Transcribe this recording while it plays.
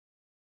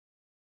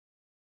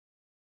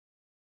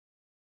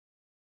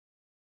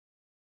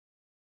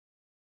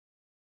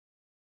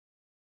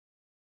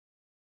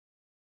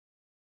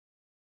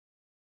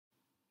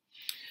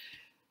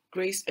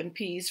Grace and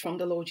peace from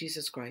the Lord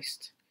Jesus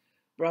Christ.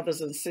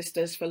 Brothers and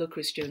sisters, fellow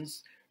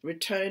Christians,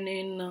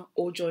 returning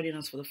or joining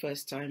us for the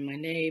first time, my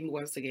name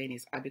once again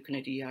is Abe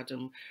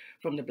Konadu-Yiadom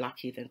from the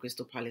Blackheath and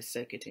Crystal Palace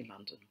Circuit in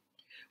London.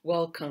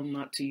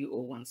 Welcome to you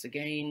all once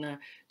again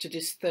to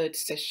this third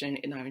session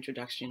in our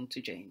introduction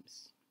to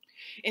James.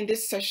 In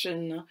this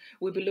session,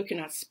 we'll be looking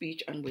at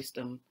speech and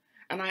wisdom,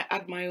 and I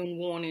add my own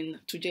warning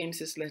to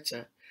James's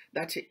letter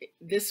that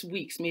this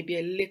week's may be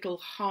a little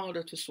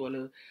harder to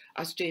swallow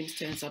as James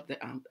turns up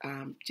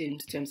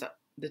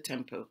the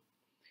tempo.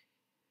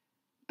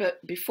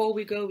 But before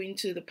we go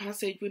into the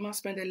passage, we must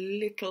spend a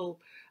little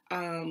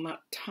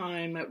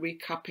time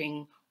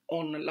recapping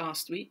on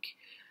last week,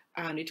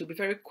 and it will be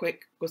very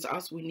quick because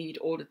as we need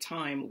all the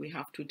time, we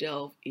have to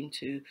delve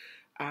into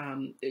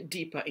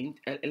deeper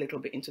a little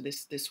bit into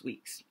this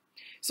week's.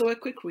 So a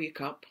quick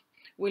recap.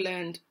 We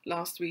learned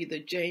last week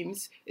that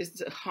James is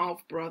the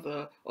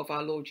half-brother of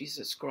our Lord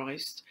Jesus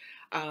Christ.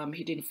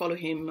 He didn't follow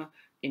him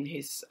in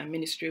his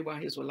ministry while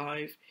he was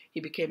alive. He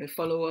became a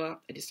follower,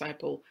 a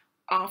disciple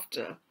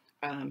after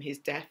his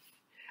death,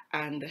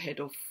 and the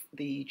head of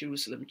the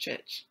Jerusalem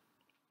church.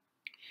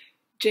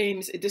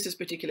 James, this is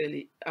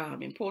particularly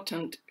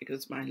important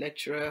because my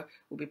lecturer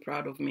will be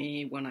proud of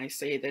me when I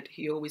say that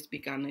he always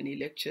began any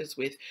lectures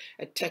with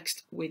a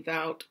text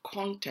without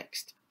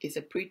context is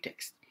a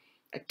pretext.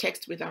 A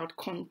text without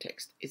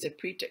context is a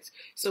pretext.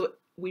 So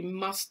we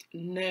must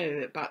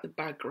know about the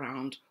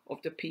background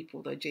of the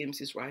people that James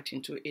is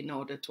writing to in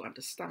order to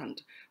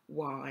understand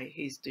why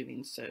he's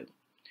doing so.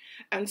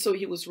 And so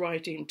he was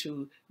writing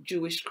to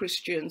Jewish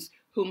Christians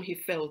whom he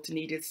felt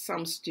needed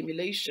some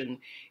stimulation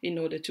in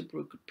order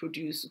to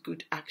produce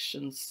good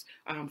actions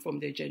from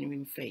their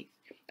genuine faith.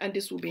 And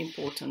this will be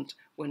important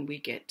when we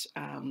get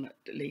down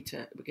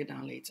later.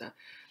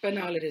 But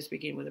now let us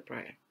begin with a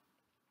prayer.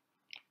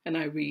 And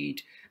I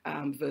read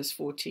verse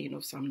 14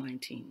 of Psalm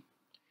 19.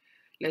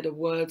 Let the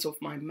words of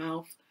my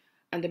mouth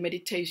and the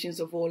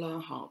meditations of all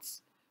our hearts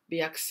be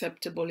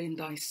acceptable in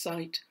thy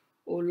sight,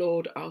 O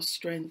Lord, our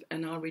strength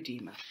and our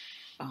Redeemer.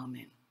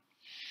 Amen.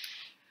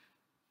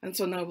 And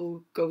so now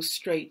we'll go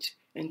straight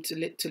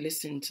into to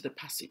listen to the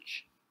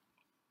passage.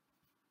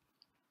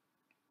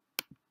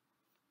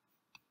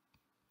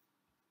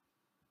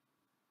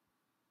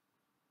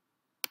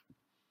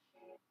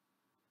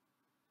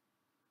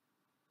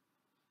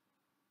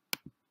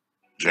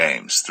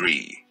 James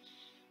 3.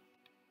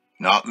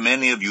 Not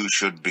many of you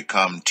should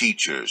become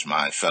teachers,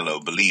 my fellow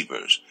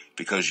believers,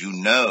 because you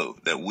know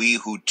that we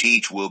who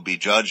teach will be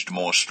judged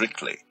more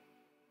strictly.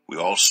 We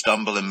all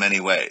stumble in many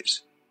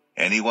ways.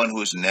 Anyone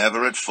who is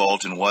never at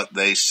fault in what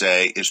they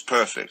say is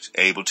perfect,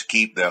 able to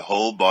keep their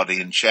whole body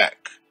in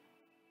check.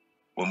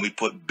 When we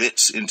put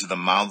bits into the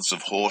mouths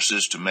of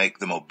horses to make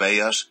them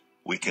obey us,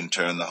 we can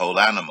turn the whole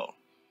animal.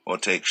 Or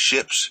take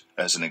ships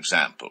as an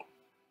example.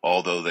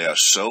 Although they are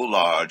so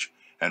large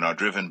and are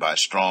driven by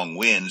strong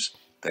winds,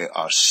 they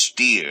are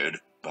steered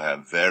by a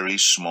very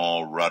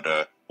small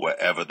rudder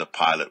wherever the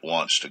pilot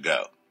wants to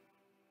go.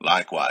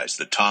 Likewise,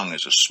 the tongue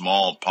is a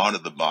small part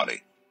of the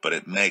body, but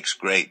it makes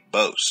great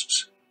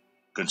boasts.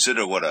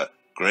 Consider what a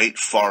great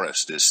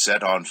forest is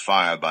set on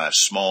fire by a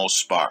small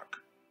spark.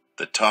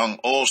 The tongue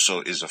also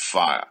is a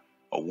fire,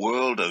 a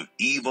world of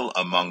evil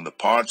among the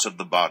parts of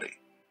the body.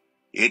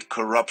 It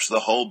corrupts the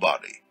whole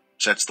body,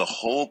 sets the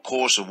whole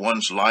course of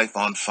one's life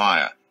on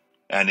fire,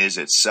 and is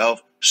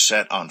itself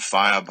set on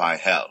fire by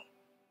hell.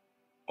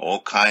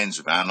 All kinds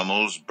of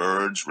animals,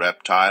 birds,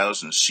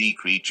 reptiles, and sea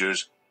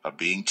creatures are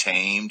being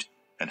tamed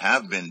and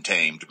have been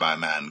tamed by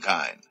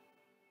mankind.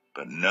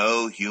 But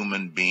no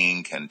human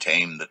being can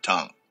tame the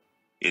tongue.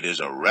 It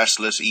is a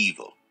restless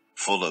evil,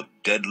 full of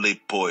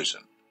deadly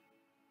poison.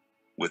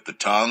 With the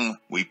tongue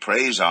we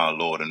praise our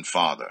Lord and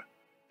Father,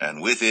 and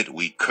with it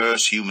we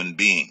curse human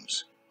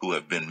beings who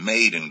have been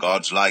made in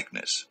God's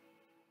likeness.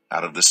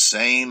 Out of the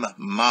same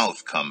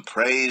mouth come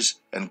praise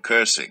and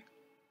cursing.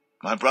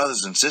 My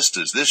brothers and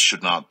sisters, this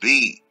should not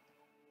be.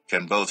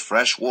 Can both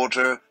fresh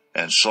water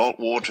and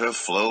salt water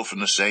flow from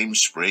the same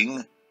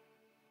spring?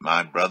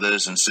 My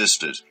brothers and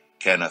sisters,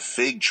 can a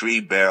fig tree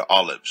bear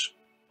olives,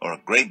 or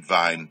a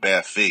grapevine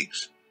bear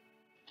figs?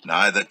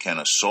 Neither can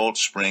a salt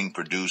spring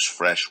produce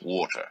fresh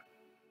water.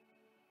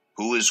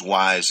 Who is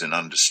wise and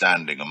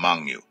understanding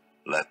among you?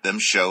 Let them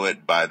show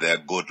it by their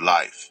good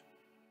life,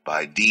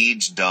 by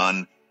deeds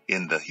done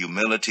in the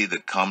humility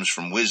that comes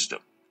from wisdom.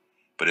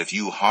 But if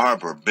you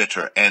harbor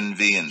bitter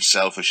envy and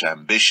selfish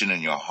ambition in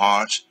your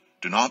hearts,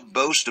 do not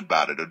boast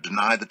about it or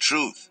deny the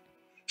truth.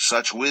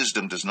 Such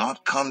wisdom does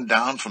not come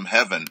down from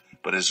heaven,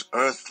 but is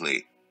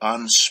earthly,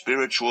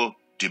 unspiritual,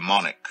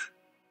 demonic.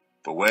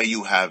 For where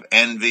you have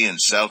envy and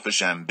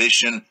selfish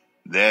ambition,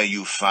 there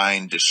you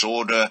find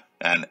disorder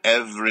and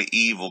every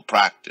evil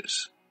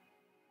practice.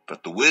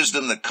 But the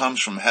wisdom that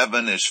comes from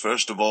heaven is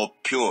first of all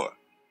pure,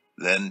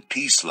 then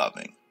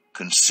peace-loving,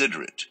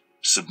 considerate,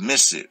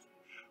 submissive,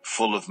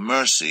 full of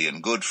mercy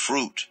and good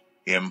fruit,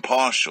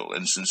 impartial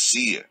and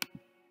sincere.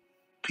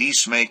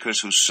 Peacemakers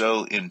who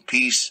sow in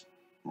peace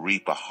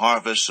reap a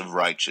harvest of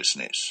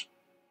righteousness.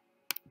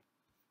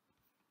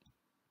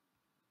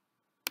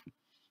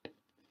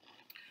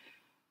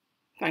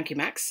 Thank you,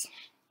 Max.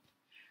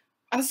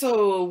 And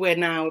so we're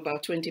now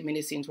about 20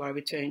 minutes into our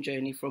return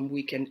journey from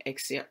weekend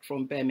exit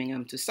from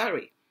Birmingham to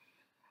Surrey,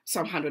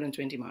 some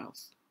 120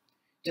 miles.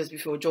 Just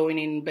before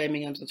joining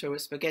Birmingham's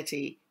notorious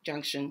Spaghetti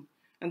Junction,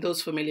 and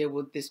those familiar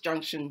with this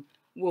junction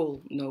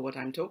will know what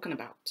I'm talking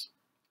about.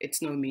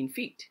 It's no mean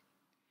feat.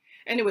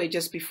 Anyway,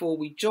 just before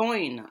we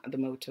join the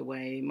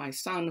motorway, my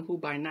son, who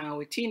by now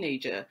a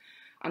teenager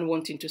and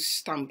wanting to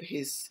stamp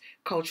his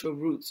cultural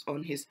roots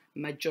on his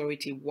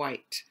majority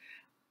white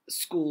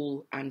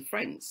school and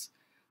friends,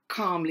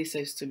 calmly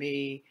says to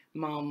me,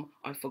 "Mom,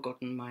 I've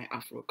forgotten my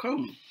Afro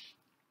comb."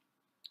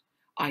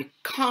 I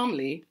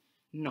calmly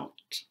nod,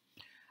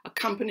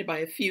 accompanied by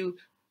a few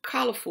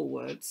colourful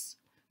words,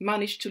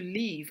 managed to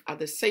leave at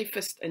the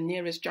safest and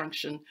nearest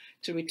junction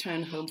to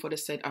return home for the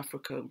said Afro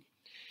comb,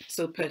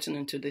 so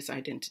pertinent to this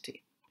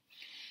identity.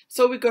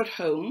 So we got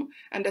home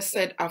and the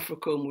said Afro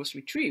comb was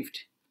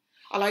retrieved.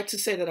 I like to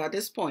say that at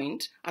this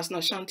point, as an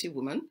Ashanti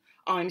woman,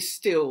 I'm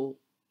still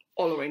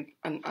hollering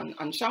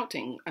and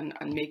shouting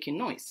and making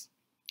noise.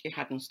 It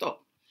hadn't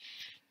stopped.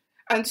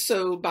 And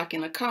so back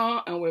in the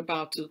car, and we're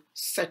about to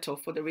set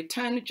off for the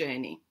return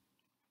journey,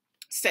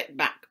 set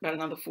back by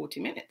another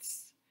 40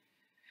 minutes.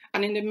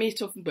 And in the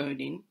midst of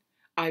burning,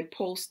 I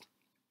paused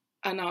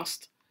and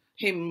asked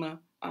him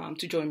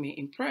to join me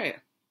in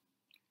prayer,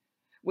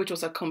 which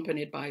was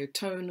accompanied by a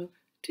tone,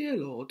 "Dear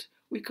Lord,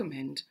 we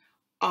commend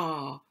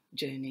our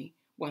journey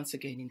once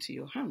again into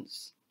your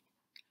hands."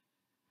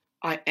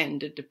 I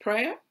ended the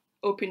prayer,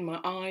 opened my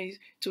eyes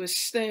to a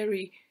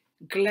starry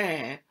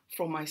glare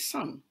from my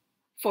son,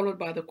 followed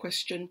by the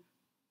question,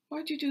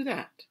 "Why do you do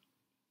that?"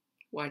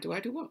 "Why do I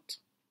do what?"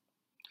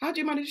 "How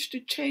do you manage to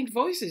change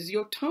voices?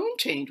 Your tone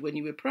changed when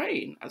you were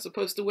praying, as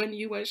opposed to when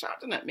you were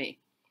shouting at me."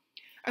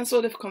 And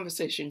so the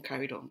conversation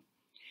carried on.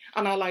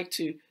 And I like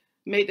to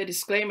make the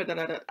disclaimer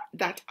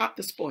that at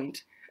this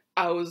point,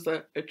 I was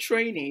a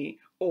trainee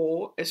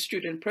or a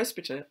student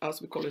presbyter, as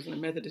we call it in the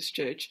Methodist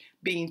Church,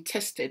 being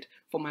tested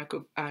for my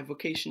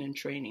vocation and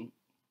training.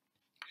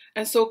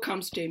 And so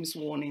comes James'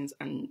 warnings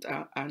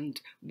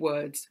and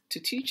words to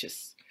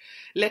teachers.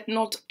 Let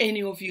not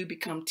any of you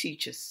become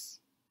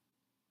teachers.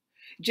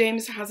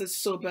 James has a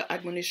sober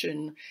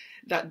admonition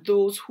that for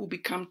those who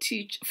become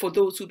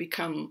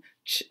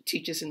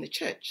teachers in the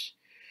church,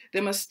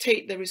 they must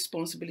take their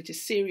responsibility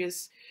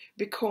serious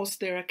because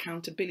their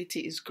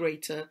accountability is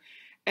greater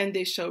and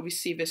they shall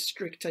receive a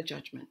stricter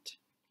judgment.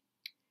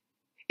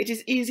 It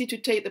is easy to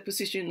take the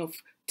position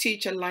of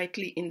teacher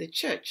lightly in the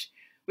church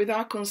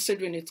without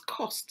considering its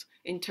cost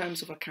in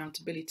terms of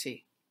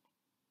accountability.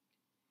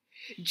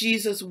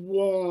 Jesus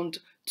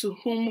warned, "To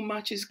whom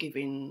much is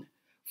given,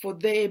 for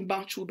they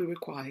much will be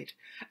required,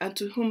 and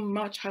to whom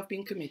much have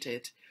been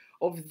committed,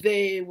 of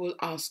they will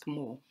ask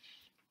more."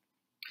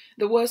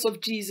 The words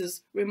of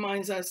Jesus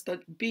reminds us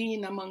that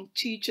being among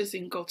teachers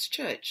in God's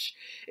church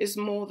is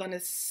more than a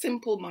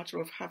simple matter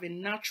of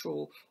having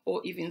natural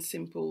or even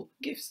simple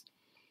gifts.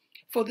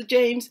 For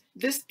James,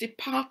 this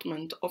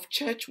department of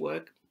church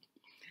work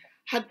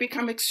had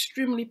become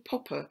extremely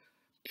popular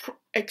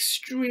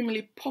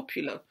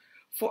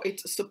for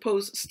its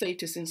supposed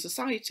status in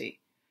society.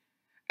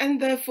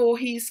 And therefore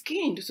he is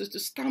keen to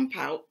stamp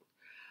out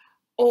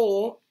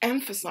or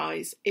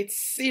emphasize its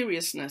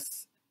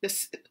seriousness,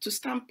 to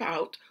stamp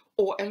out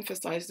or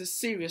emphasize the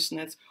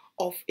seriousness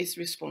of its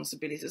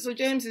responsibilities. So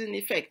James is in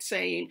effect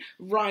saying,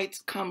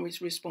 rights come with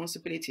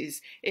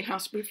responsibilities. It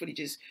has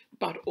privileges,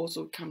 but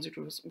also comes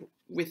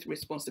with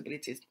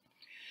responsibilities.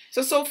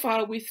 So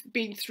far we've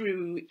been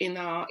through, in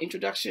our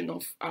introduction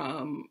of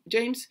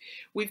James,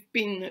 we've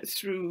been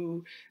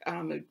through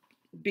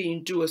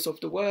being doers of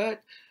the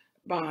word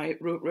by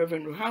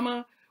Reverend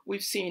Rohama.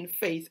 We've seen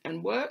faith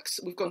and works.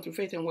 We've gone through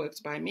faith and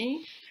works by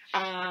me,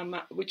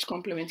 which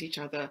complement each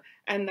other.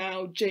 And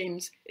now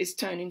James is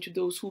turning to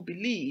those who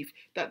believe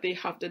that they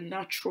have the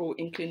natural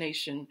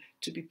inclination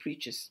to be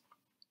preachers.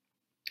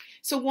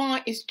 So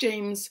why is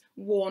James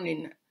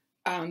warning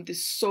the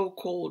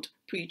so-called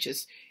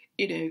preachers?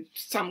 You know,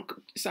 some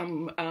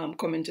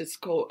commenters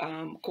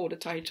call the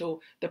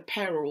title "The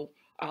Peril"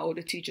 or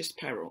 "The Teacher's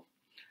Peril."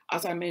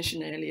 As I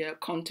mentioned earlier,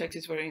 context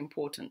is very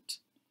important.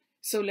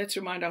 So let's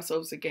remind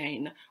ourselves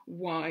again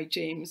why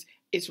James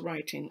is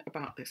writing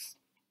about this.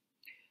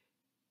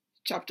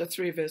 Chapter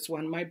 3, verse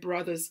 1, "My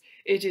brothers,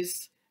 it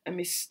is a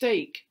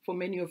mistake for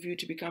many of you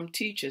to become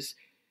teachers,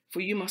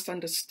 for you must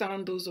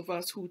understand those of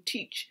us who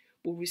teach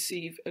will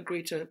receive a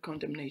greater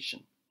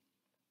condemnation."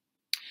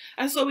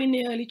 And so in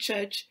the early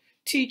church,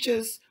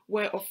 teachers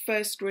were of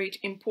first-rate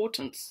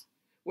importance.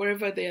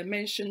 Wherever they are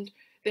mentioned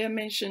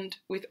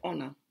with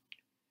honor.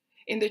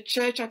 In the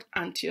church at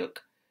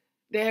Antioch,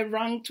 they are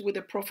ranked with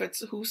the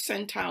prophets who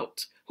sent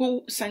out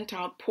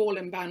Paul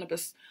and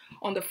Barnabas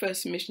on the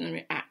first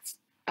missionary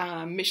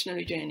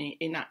journey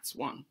in Acts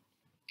 1.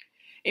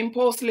 In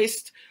Paul's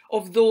list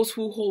of those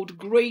who hold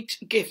great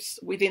gifts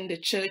within the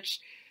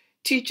church,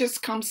 teachers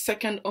come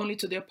second only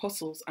to the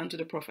apostles and to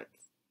the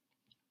prophets.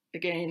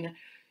 Again,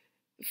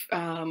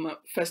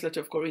 First letter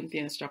of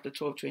Corinthians, chapter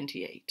 12,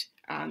 28.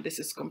 And this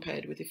is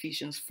compared with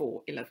Ephesians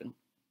 4, 11.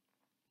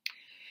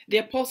 The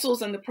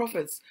apostles and the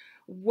prophets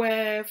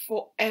were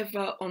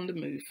forever on the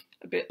move,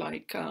 a bit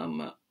like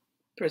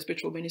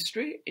presbyteral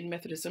ministry in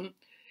Methodism.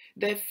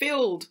 Their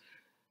field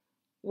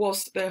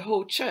was their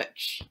whole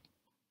church.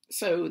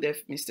 So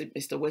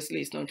Mr.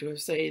 Wesley is known to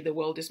have said, "The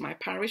world is my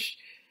parish."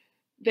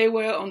 They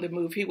were on the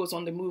move. He was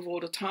on the move all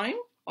the time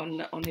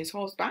on his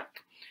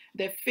horseback.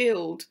 Their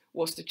field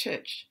was the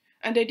church,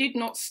 and they did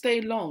not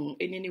stay long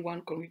in any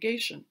one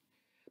congregation.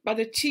 But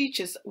the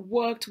teachers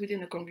worked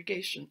within a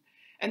congregation,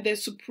 and their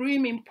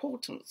supreme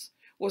importance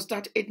was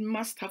that it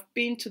must have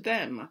been to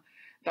them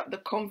that the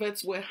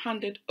converts were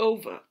handed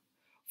over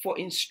for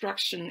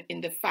instruction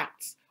in the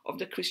facts of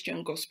the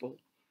Christian gospel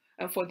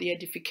and for the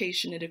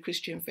edification of the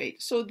Christian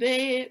faith. So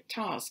their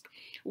task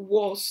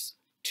was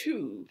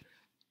to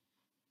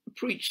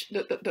preach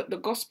the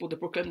gospel, to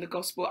proclaim the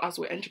gospel as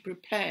we enter,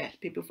 prepare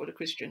people for the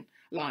Christian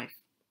life.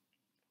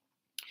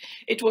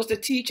 It was the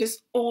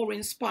teacher's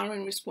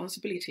awe-inspiring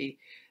responsibility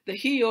that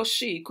he or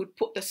she could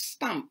put the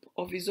stamp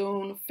of his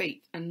own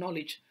faith and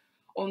knowledge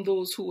on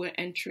those who were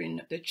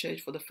entering the church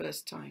for the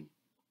first time.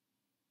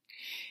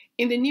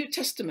 In the New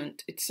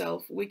Testament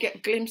itself, we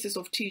get glimpses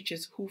of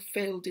teachers who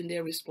failed in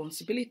their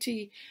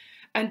responsibility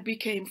and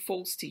became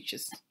false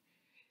teachers.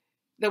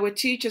 There were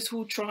teachers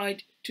who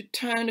tried to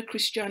turn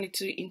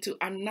Christianity into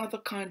another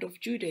kind of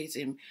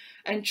Judaism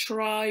and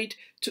tried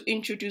to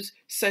introduce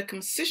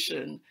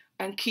circumcision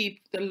and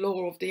keep the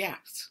law of the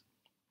Acts.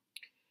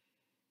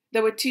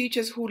 There were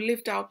teachers who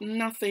lived out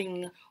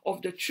nothing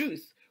of the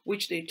truth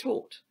which they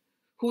taught,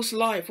 whose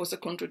life was a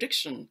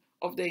contradiction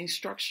of their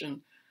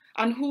instruction,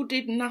 and who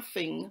did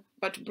nothing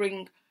but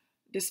bring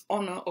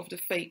dishonor of the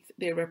faith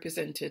they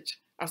represented,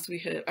 as we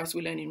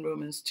learn in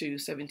Romans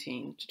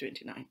 2:17 to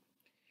 29.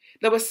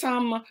 There were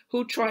some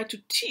who tried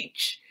to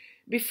teach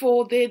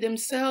before they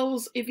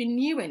themselves even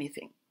knew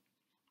anything,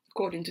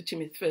 according to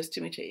 1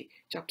 Timothy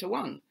chapter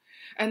 1.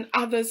 And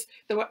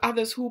there were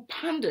others who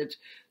pandered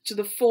to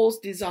the false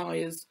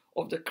desires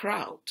of the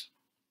crowd.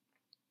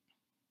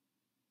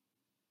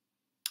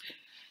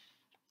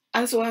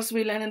 And so as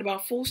we learn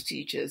about false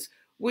teachers,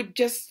 with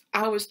just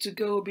hours to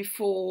go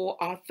before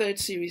our third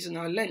series in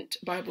our Lent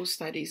Bible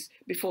studies,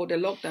 before the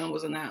lockdown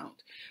was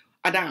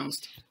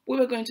announced, we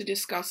were going to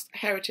discuss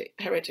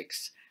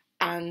heretics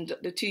and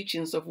the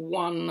teachings of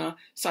one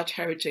such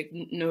heretic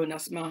known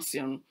as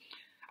Marcion,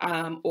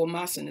 or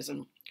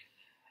Marcionism.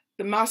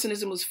 The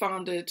Marcionism was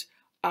founded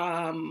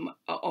on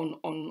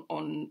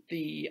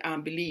the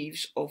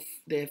beliefs of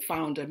their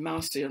founder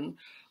Marcion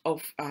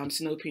of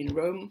Sinope in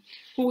Rome,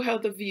 who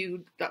held the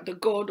view that the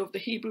God of the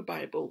Hebrew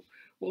Bible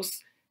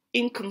was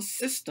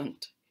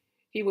inconsistent.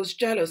 He was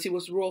jealous, he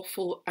was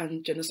wrathful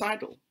and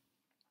genocidal.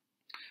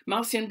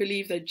 Marcion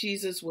believed that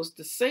Jesus was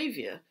the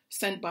Savior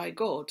sent by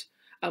God,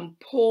 and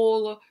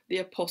Paul the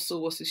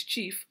Apostle was his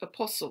chief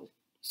apostle.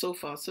 So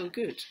far, so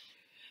good.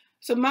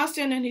 So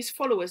Marcion and his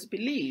followers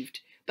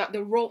believed that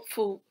the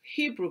wrathful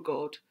Hebrew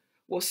God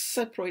was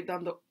separate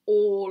than the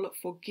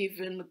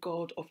all-forgiving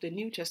God of the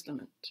New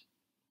Testament.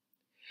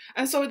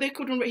 And so he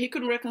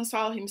couldn't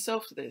reconcile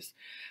himself to this.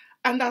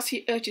 And thus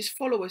he urged his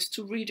followers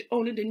to read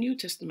only the New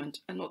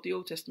Testament and not the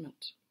Old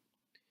Testament.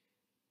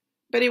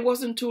 But it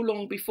wasn't too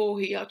long before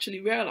he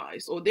actually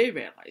realized, or they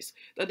realized,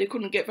 that they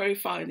couldn't get very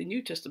far in the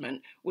New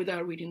Testament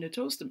without reading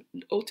the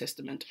Old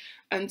Testament.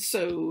 And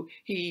so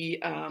he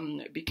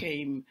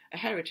became a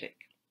heretic.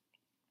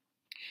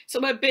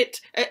 So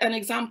an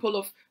example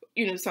of,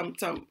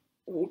 some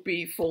would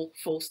be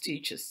false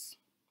teachers.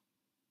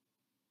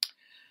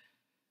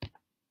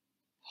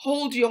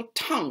 Hold your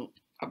tongue,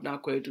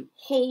 Abnakwedu,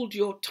 hold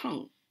your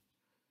tongue.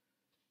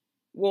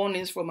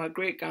 Warnings from my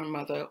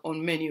great-grandmother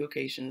on many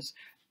occasions.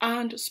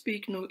 And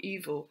speak no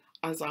evil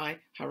as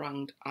I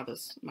harangued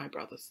others, my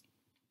brothers.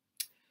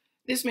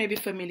 This may be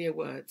familiar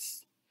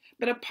words,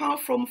 but apart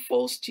from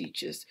false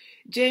teachers,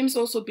 James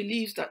also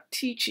believes that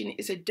teaching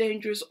is a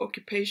dangerous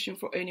occupation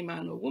for any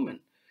man or woman,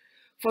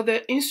 for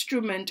their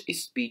instrument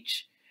is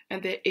speech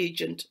and their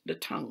agent the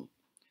tongue,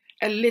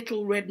 a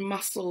little red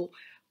muscle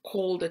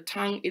called the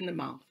tongue in the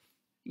mouth,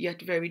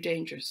 yet very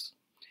dangerous.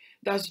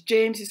 Thus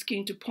James is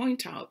keen to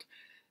point out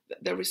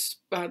that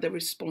the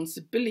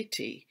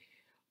responsibility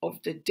of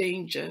the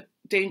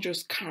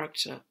dangerous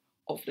character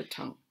of the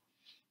tongue.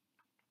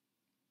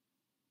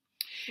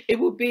 It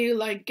would be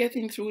like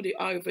getting through the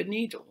eye of a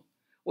needle,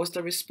 was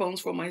the response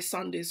from my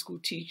Sunday school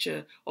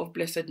teacher of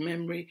blessed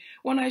memory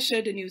when I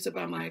shared the news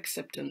about my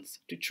acceptance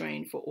to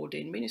train for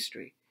ordained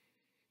ministry.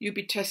 You'll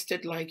be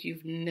tested like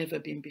you've never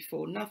been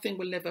before. Nothing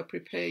will ever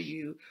prepare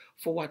you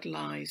for what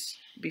lies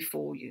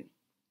before you.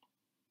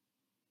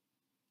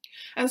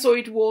 And so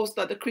it was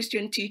that the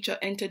Christian teacher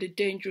entered a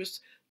dangerous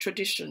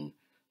tradition.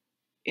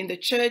 In the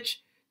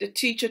church, the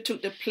teacher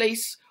took the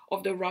place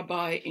of the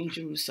rabbi in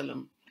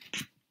Jerusalem.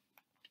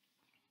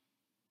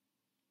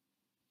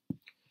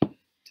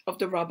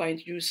 The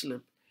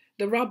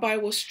rabbi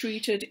was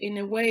treated in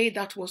a way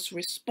that was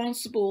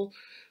responsible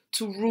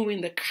to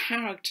ruin the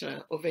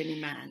character of any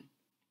man.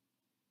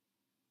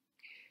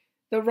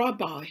 The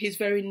rabbi, his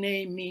very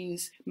name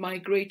means my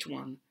great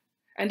one,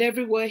 and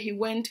everywhere he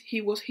went, he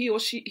was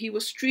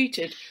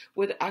treated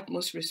with the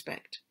utmost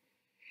respect.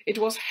 It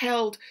was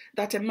held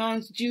that a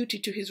man's duty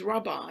to his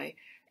rabbi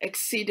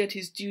exceeded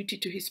his duty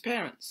to his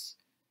parents,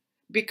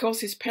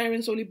 because his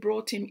parents only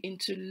brought him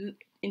into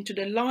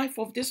the life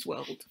of this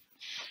world,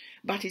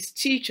 but his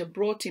teacher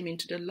brought him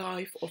into the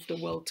life of the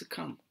world to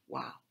come.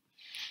 Wow.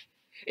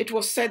 It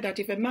was said that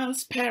if a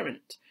man's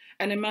parent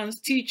and a man's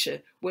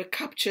teacher were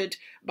captured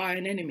by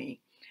an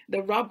enemy,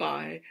 the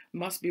rabbi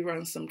must be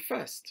ransomed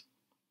first.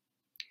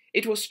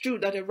 It was true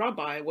that a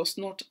rabbi was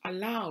not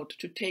allowed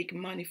to take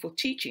money for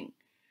teaching,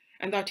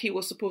 and that he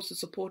was supposed to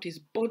support his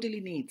bodily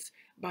needs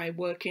by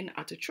working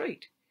at a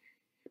trade.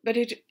 But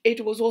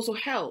it was also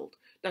held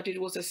that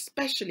it was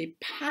especially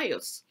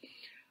pious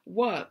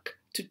work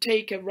to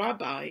take a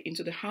rabbi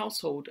into the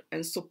household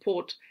and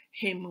support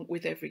him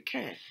with every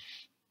care.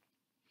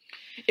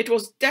 It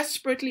was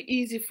desperately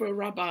easy for a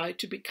rabbi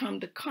to become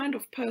the kind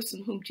of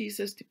person whom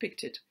Jesus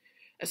depicted: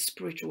 a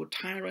spiritual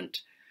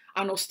tyrant,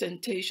 an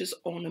ostentatious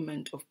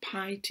ornament of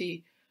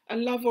piety, a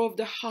lover of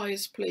the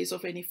highest place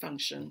of any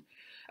function,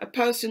 a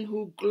person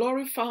who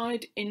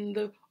glorified in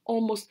the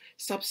almost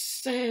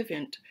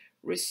subservient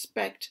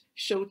respect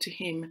shown to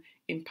him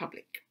in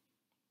public.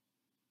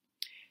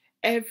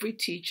 Every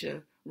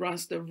teacher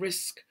runs the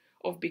risk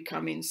of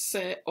becoming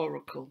Sir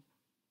Oracle,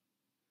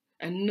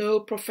 and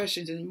no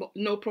profession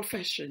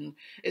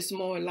is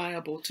more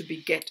liable to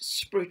beget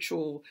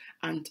spiritual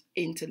and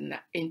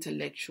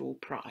intellectual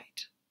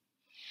pride.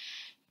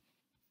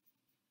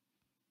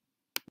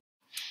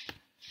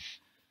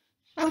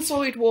 And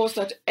so it was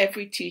that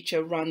every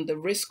teacher ran the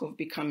risk of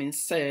becoming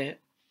Sir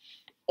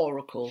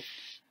Oracle,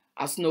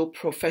 as no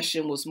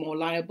profession was more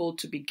liable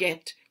to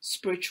beget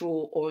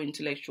spiritual or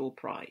intellectual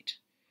pride.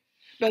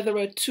 But there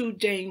are two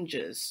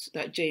dangers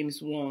that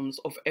James warns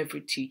of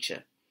every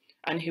teacher,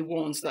 and he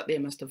warns that they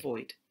must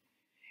avoid.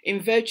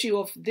 In virtue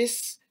of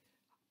this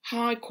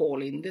high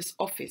calling, this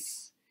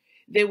office,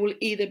 they will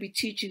either be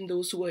teaching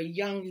those who are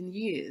young in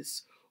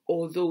years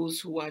or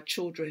those who are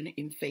children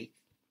in faith.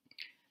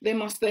 They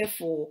must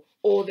therefore,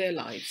 all their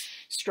lives,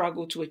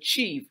 struggle to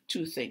achieve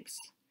two things: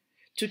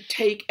 to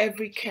take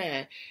every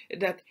care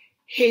that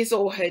his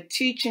or her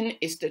teaching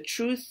is the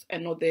truth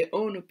and not their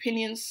own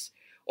opinions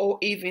or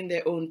even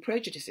their own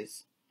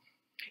prejudices.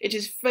 It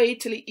is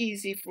fatally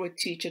easy for a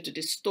teacher to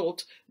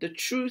distort the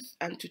truth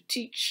and to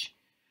teach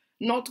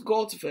not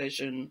God's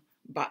version,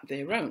 but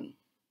their own.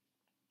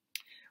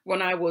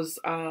 When I was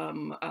a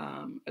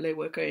lay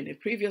worker in a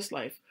previous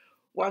life,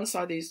 one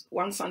Sunday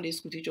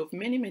school teacher of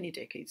many, many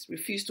decades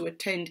refused to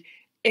attend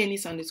any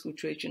Sunday school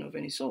teaching of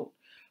any sort,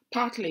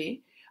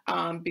 partly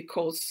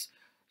because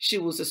she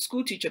was a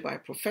school teacher by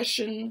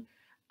profession,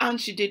 and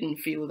she didn't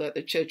feel that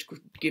the church could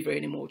give her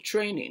any more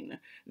training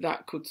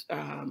that could,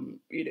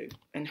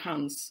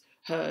 enhance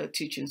her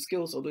teaching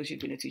skills, although she'd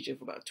been a teacher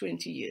for about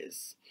 20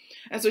 years.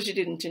 And so she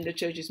didn't think the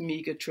church's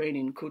meager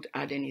training could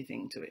add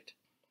anything to it.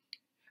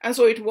 And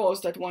so it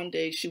was that one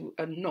day she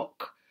would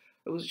knock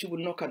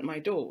at my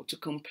door to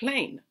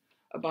complain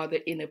about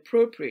the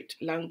inappropriate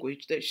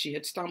language that she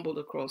had stumbled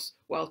across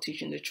while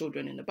teaching the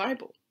children in the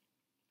Bible.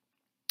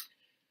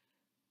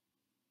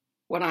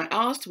 When I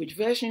asked which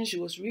version she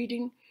was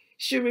reading,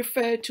 she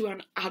referred to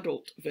an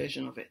adult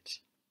version of it,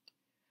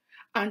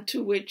 and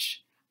to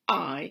which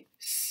I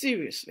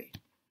seriously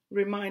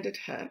reminded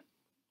her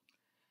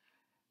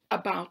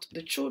about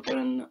the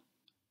children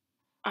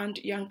and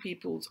young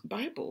people's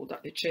Bible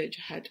that the church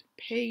had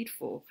paid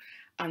for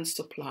and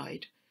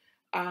supplied,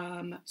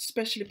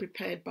 specially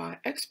prepared by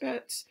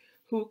experts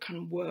who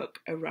can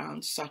work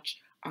around such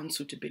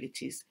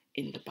unsuitabilities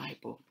in the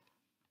Bible.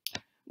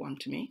 One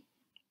to me.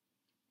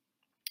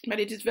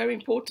 But it is very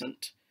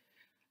important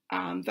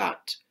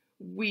that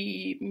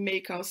we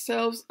make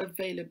ourselves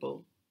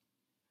available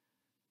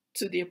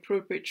to the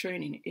appropriate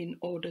training in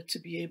order to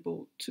be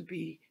able to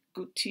be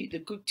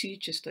the good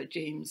teachers that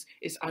James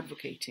is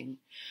advocating.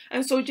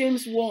 And so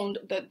James warned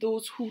that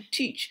those who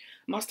teach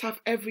must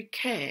have every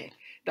care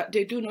that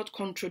they do not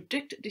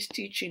contradict this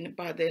teaching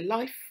by their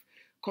life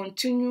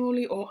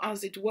continually, or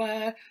as it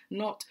were,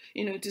 not,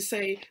 to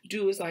say,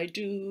 do as I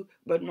do,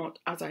 but not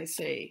as I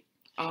say.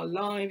 Our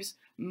lives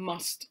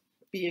must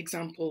be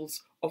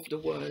examples of the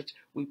word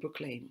we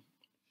proclaim.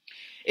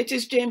 It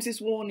is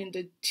James's warning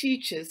that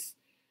teachers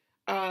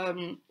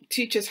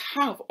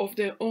have of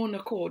their own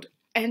accord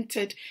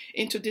entered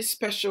into this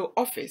special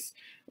office,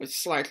 which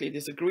slightly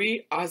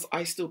disagree, as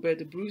I still bear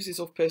the bruises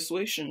of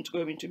persuasion to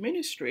go into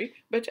ministry.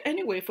 But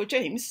anyway, for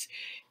James,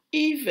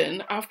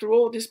 even after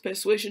all this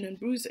persuasion and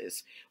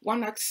bruises,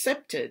 one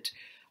accepted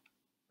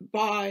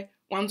by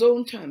one's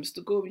own terms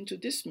to go into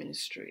this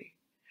ministry.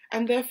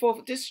 And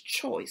therefore, this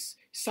choice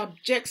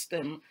subjects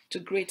them to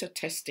greater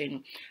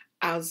testing,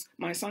 as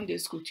my Sunday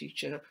school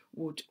teacher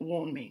would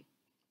warn me.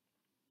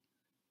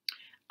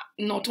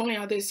 Not only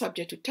are they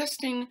subject to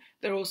testing,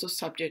 they're also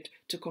subject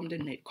to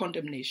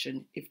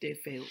condemnation if they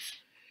fail.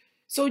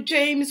 So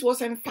James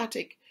was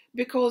emphatic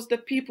because the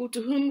people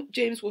to whom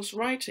James was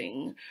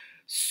writing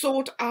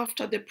sought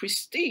after the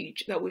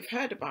prestige that we've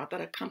heard about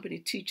that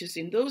accompanied teachers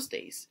in those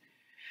days.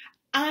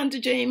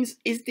 And James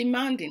is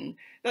demanding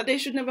that they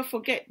should never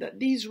forget that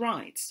these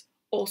rights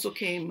also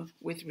came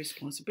with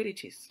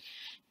responsibilities.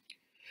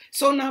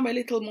 So now a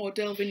little more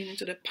delving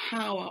into the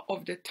power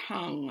of the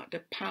tongue,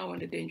 the power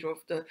and the danger of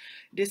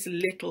this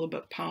little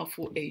but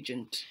powerful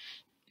agent.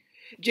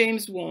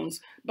 James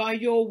warns, by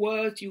your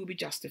words you will be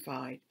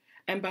justified,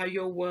 and by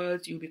your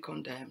words you will be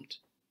condemned.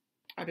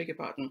 I beg your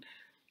pardon.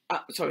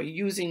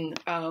 Using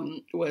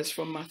words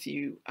from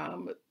Matthew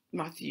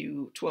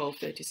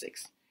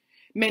 12:36.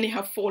 Many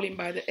have fallen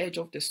by the edge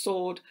of the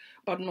sword,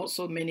 but not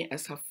so many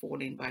as have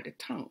fallen by the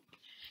tongue.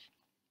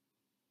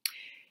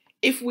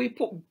 If we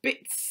put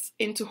bits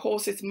into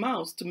horses'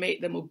 mouths to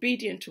make them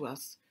obedient to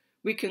us,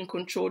 we can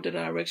control the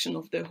direction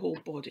of their whole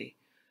body.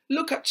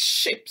 Look at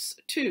ships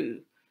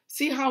too.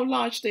 See how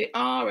large they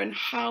are and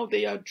how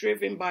they are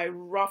driven by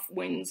rough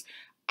winds,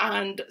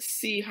 and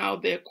see how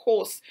their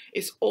course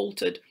is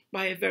altered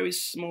by a very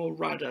small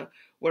rudder,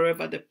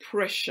 wherever the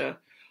pressure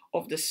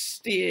of the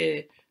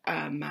steer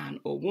man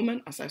or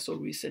woman, as I saw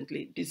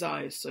recently,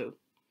 desires so.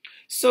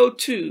 So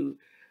too,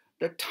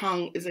 the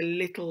tongue is a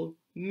little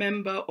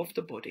member of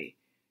the body,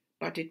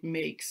 but it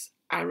makes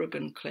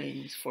arrogant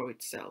claims for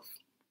itself.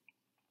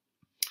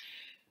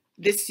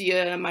 This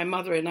year, my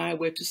mother and I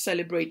were to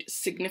celebrate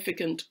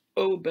significant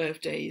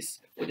birthdays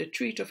with a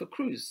treat of a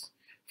cruise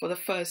for the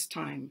first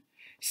time.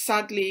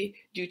 Sadly,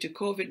 due to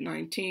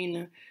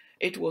COVID-19,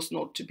 it was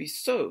not to be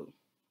so.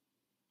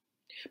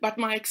 But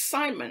my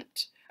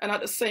excitement and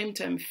at the same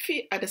time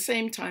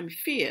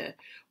fear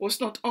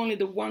was not only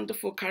the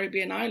wonderful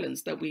Caribbean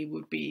islands that we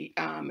would be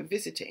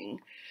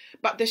visiting,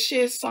 but the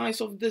sheer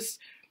size of this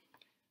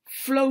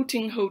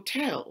floating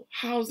hotel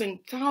housing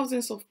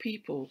thousands of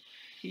people,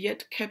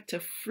 yet kept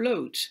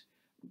afloat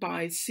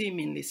by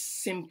seemingly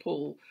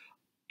simple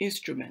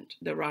instrument,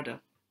 the rudder.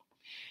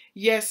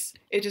 Yes,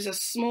 it is a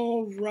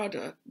small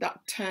rudder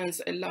that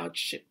turns a large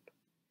ship.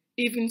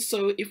 Even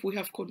so, if we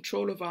have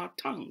control of our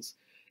tongues,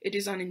 it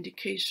is an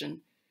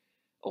indication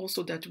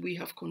also that we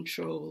have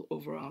control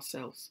over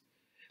ourselves.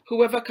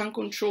 Whoever can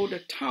control the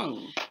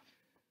tongue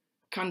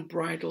can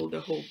bridle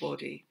the whole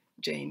body,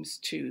 James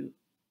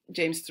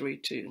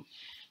 3:2.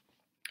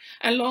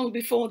 And long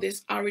before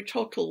this,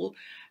 Aristotle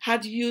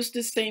had used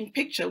the same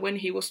picture when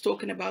he was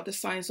talking about the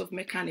science of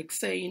mechanics,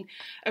 saying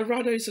a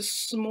rudder is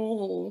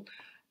small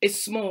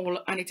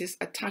and it is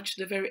attached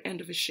to the very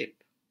end of a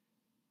ship.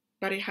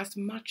 But it has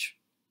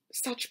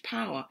such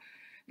power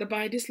that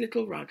by this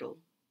little rudder,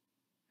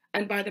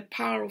 and by the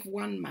power of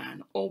one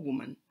man or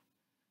woman,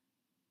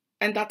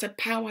 and that a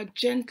power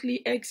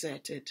gently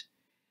exerted,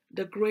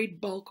 the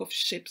great bulk of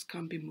ships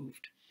can be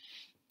moved.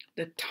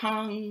 The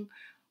tongue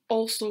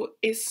also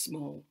is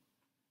small,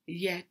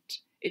 yet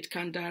it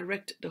can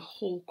direct the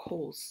whole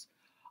course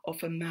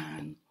of a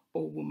man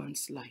or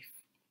woman's life.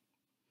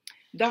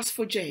 Thus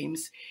for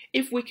James,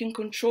 if we can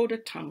control the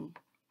tongue,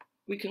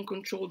 we can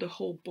control the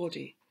whole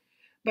body.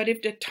 But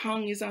if the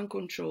tongue is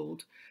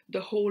uncontrolled,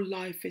 the whole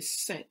life is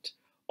set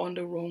on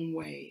the wrong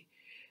way.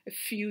 A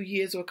few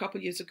years or a couple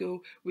of years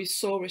ago, we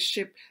saw a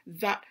ship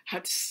that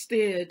had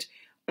steered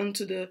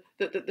into the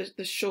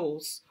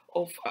shores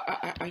of,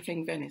 I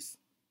think, Venice.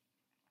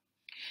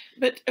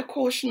 But a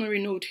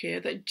cautionary note here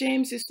that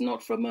James is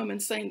not for a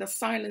moment saying that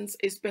silence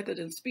is better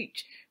than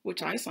speech,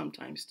 which I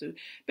sometimes do,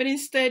 but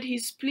instead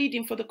he's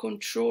pleading for the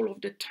control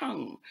of the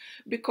tongue,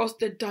 because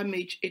the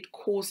damage it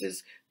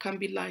causes can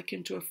be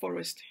likened to a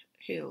forest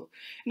hill.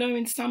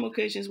 In some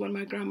occasions when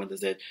my grandmother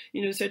said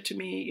to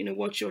me,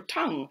 watch your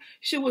tongue,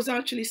 she was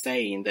actually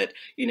saying that,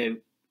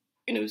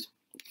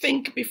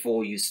 think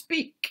before you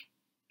speak,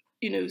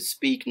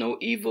 speak no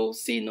evil,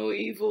 see no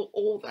evil,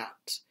 all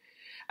that.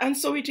 And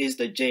so it is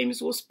that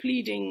James was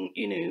pleading,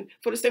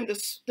 for the same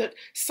that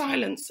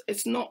silence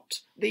is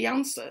not the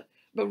answer,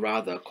 but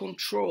rather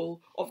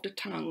control of the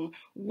tongue,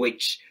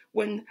 which,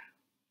 when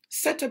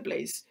set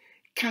ablaze,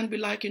 can be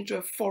likened to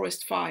a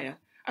forest fire.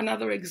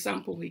 Another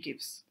example he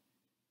gives.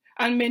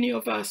 And many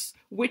of us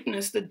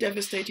witnessed the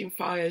devastating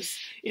fires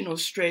in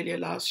Australia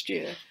last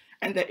year,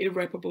 and the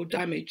irreparable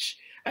damage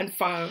and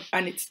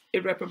its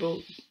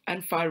irreparable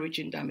and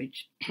far-reaching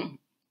damage.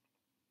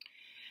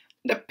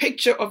 The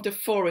picture of the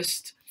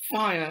forest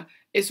fire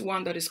is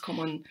one that is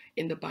common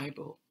in the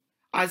Bible.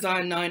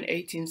 Isaiah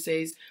 9:18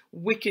 says,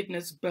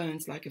 wickedness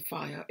burns like a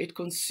fire. It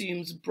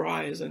consumes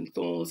briars and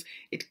thorns.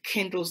 It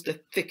kindles the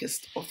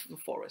thickest of the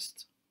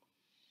forest.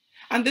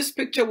 And this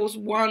picture was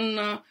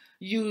one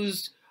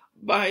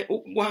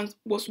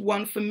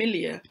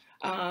familiar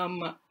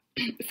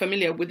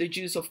with the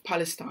Jews of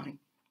Palestine.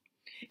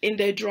 In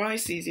their dry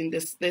season,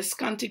 their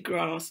scanty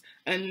grass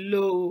and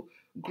low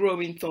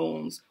growing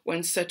thorns,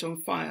 when set on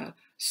fire,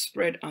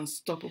 spread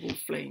unstoppable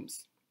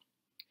flames.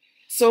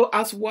 So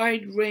as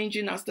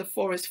wide-ranging as the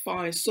forest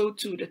fire, so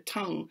too the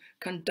tongue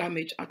can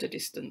damage at a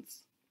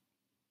distance.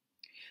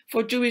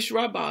 For Jewish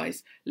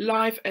rabbis,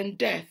 life and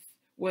death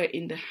were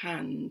in the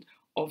hand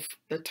of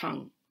the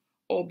tongue.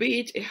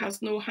 Albeit it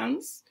has no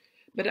hands,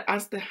 but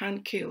as the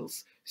hand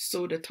kills,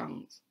 so the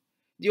tongue.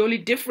 The only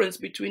difference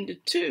between the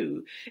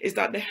two is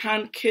that the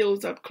hand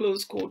kills at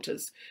close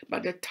quarters,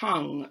 but the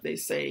tongue, they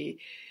say,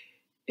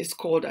 is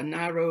called an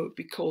arrow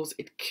because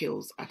it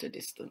kills at a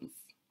distance.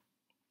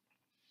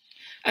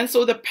 And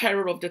so the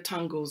peril of the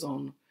tongue goes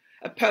on.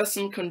 A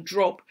person can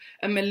drop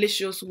a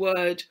malicious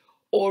word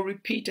or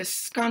repeat a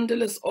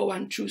scandalous or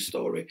untrue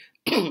story,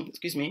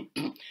 excuse me,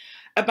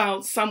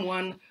 about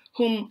someone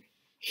whom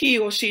he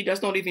or she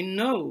does not even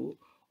know,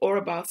 or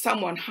about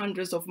someone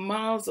hundreds of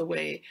miles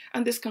away,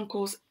 and this can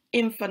cause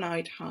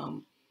infinite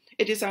harm.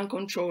 It is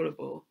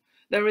uncontrollable.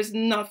 There is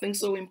nothing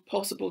so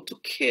impossible to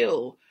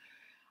kill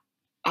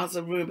as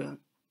a rumor,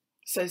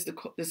 says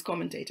this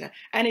commentator.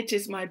 And it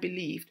is my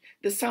belief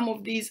that some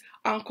of these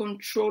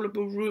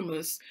uncontrollable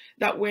rumors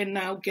that we're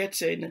now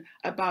getting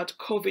about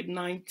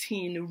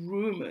COVID-19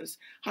 rumors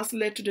has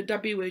led to the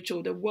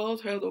WHO, the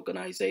World Health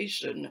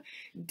Organization,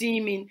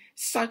 deeming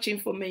such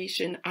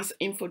information as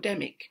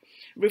infodemic,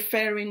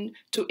 referring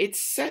to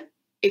its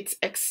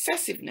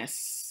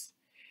excessiveness,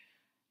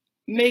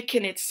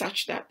 making it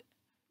such that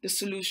the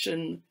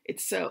solution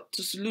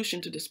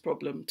to this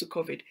problem, to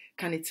COVID,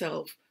 can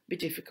itself be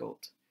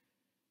difficult.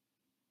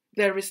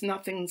 There is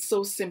nothing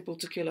so simple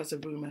to kill as a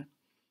rumor.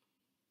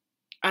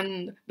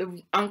 And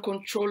the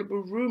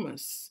uncontrollable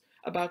rumors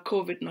about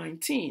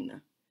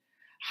COVID-19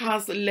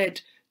 has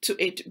led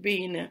to it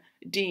being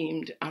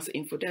deemed as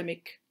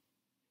infodemic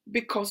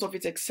because of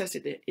its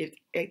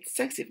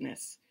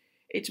excessiveness.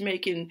 It's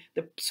making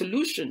the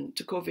solution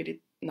to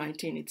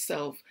COVID-19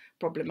 itself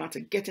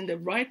problematic, getting the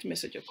right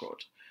message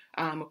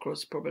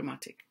across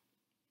problematic.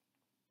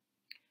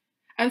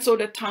 And so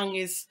the tongue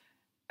is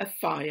a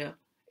fire,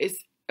 is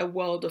a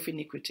world of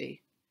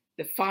iniquity.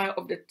 The fire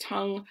of the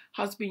tongue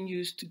has been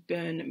used to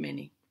burn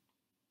many.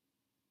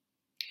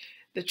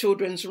 The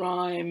children's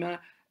rhyme,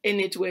 in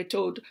it we're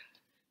told,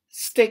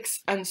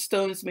 sticks and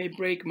stones may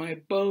break my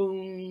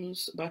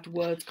bones, but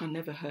words can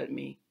never hurt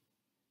me.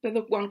 Then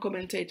the one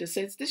commentator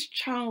says, this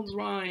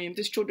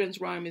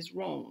children's rhyme is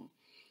wrong.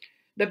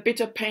 The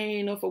bitter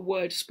pain of a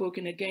word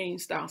spoken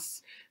against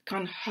us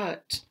can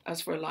hurt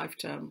us for a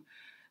lifetime,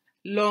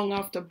 long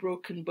after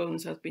broken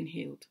bones have been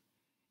healed.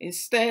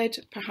 Instead,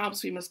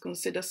 perhaps we must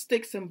consider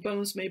sticks and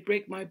bones may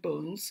break my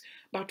bones,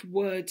 but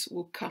words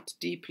will cut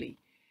deeply.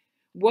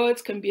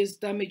 Words can be as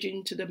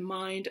damaging to the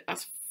mind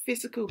as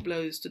physical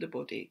blows to the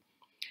body.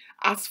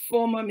 As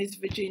former Miss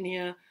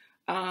Virginia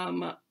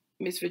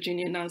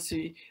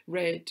Nancy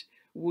Revd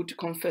would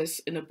confess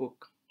in a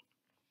book.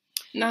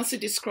 Nancy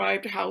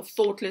described how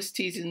thoughtless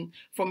teasing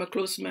from a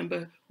close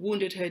member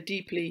wounded her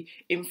deeply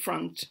in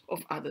front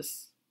of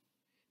others.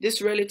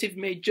 This relative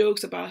made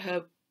jokes about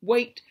her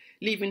weight,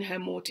 leaving her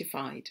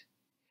mortified.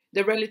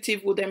 The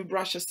relative would then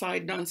brush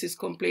aside Nancy's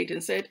complaint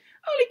and said,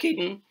 only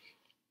kidding.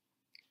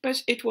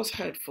 But it was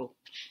hurtful.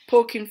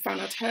 Poking fun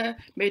at her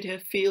made her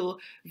feel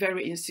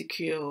very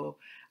insecure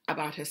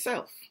about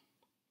herself.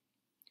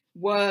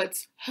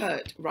 Words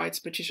hurt, writes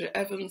Patricia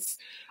Evans,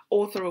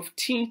 author of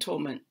Teen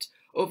Torment,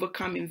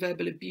 Overcoming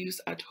Verbal Abuse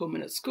at Home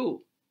and at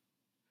School,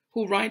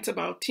 who writes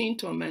about teen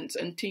torments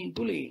and teen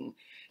bullying,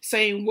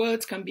 saying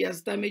words can be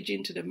as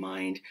damaging to the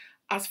mind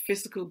as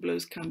physical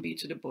blows can be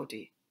to the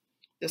body.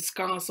 The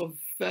scars of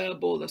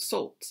verbal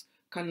assaults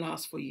can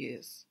last for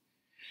years.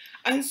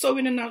 And so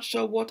in a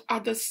nutshell, what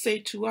others say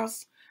to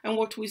us and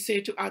what we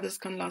say to others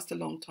can last a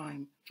long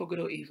time, for good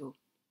or evil.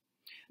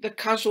 The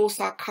casual,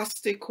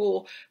 sarcastic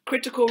or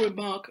critical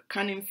remark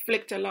can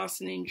inflict a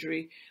lasting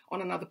injury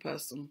on another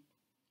person.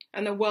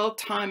 And a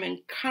well-timed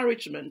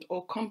encouragement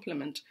or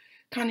compliment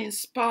can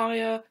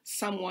inspire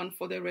someone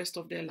for the rest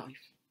of their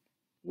life.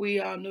 We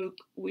are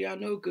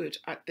no good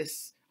at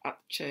this at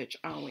church,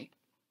 are we?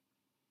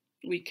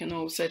 We can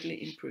all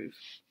certainly improve.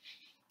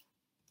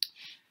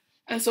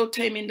 And so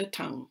taming the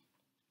tongue.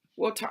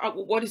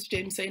 What is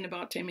James saying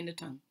about taming the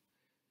tongue?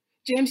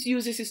 James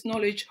uses his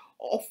knowledge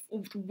of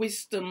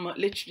wisdom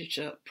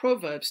literature,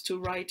 Proverbs, to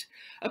write,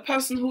 a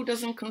person who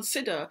doesn't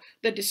consider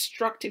the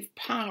destructive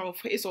power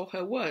of his or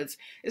her words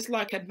is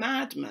like a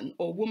madman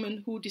or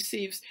woman who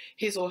deceives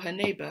his or her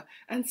neighbor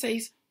and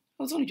says,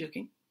 I was only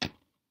joking.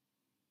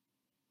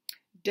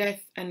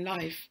 Death and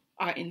life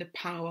are in the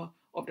power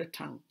of the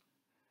tongue,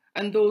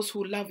 and those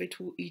who love it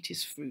will eat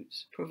its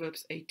fruits,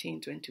 Proverbs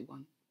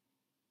 18:21.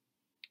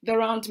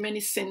 There aren't many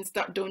sins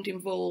that don't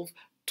involve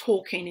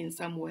talking in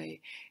some way.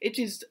 It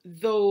is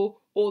though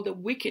all the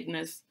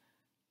wickedness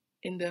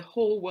in the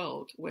whole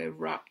world were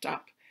wrapped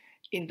up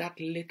in that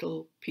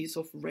little piece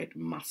of red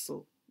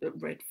muscle, the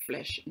red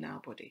flesh in our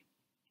body.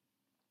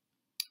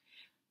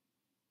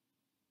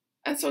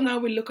 And so now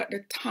we look at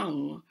the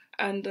tongue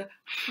and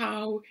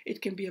how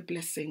it can be a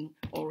blessing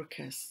or a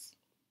curse.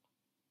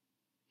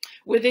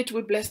 With it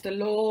we bless the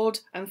Lord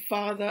and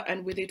Father,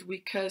 and with it we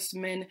curse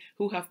men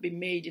who have been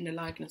made in the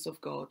likeness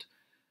of God.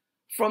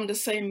 From the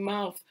same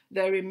mouth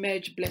there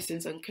emerge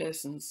blessings and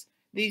curses.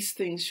 These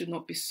things should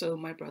not be so,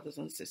 my brothers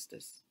and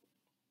sisters.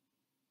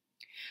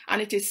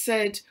 And it is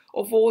said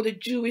of all the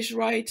Jewish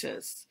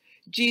writers,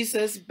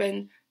 Jesus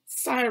ben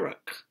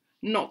Sirach,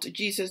 not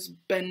Jesus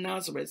ben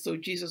Nazareth, so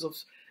Jesus of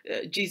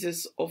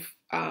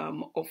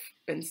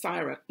Ben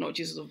Sirach, not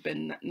Jesus of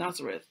Ben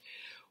Nazareth,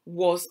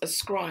 was a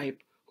scribe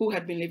who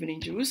had been living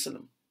in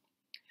Jerusalem.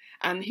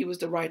 and he was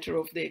the writer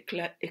of the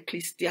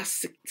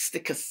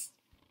Ecclesiasticus.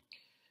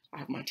 I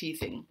have my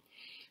teeth in.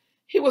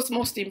 He was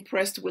most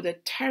impressed with the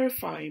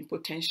terrifying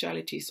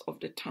potentialities of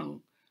the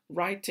tongue,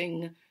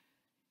 writing,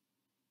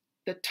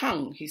 "The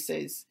tongue," he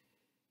says,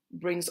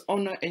 "brings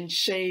honor and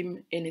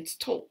shame in its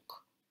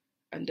talk,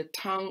 and the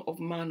tongue of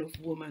man or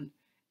woman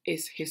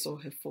is his or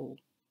her fall."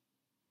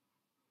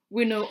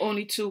 We know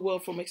only too well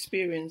from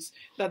experience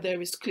that there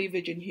is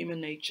cleavage in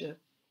human nature.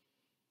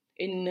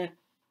 In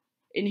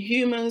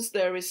humans,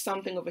 there is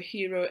something of a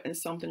hero and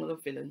something of a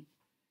villain,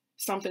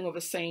 something of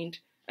a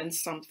saint and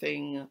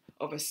something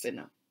of a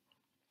sinner.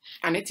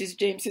 And it is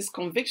James's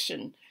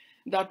conviction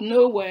that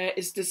nowhere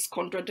is this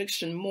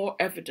contradiction more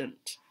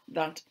evident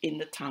than in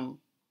the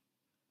tongue.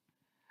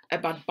 A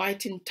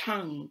bad-biting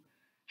tongue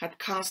had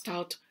cast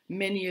out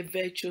many a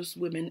virtuous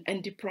woman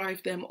and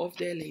deprived them of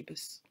their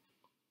labors.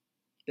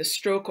 The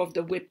stroke of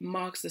the whip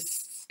marks the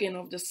skin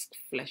of the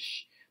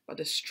flesh, but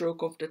the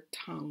stroke of the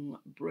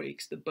tongue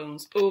breaks the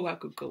bones. Oh, I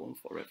could go on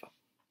forever,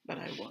 but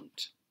I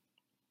won't.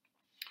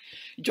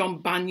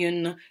 John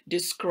Bunyan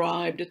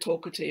described the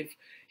talkative.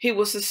 He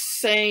was a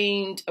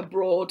saint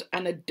abroad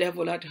and a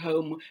devil at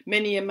home.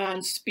 Many a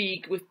man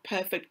speak with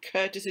perfect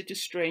courtesy to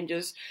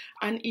strangers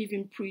and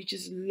even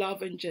preaches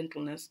love and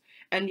gentleness,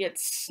 and yet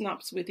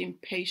snaps with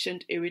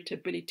impatient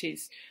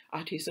irritabilities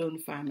at his own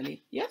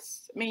family.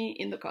 Yes, me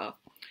in the car.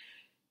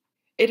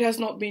 It has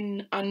not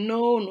been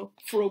unknown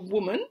for a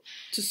woman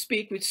to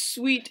speak with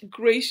sweet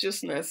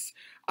graciousness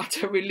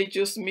at a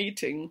religious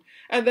meeting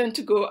and then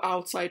to go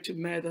outside to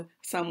murder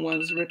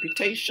someone's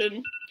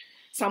reputation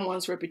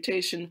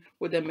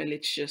with a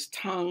malicious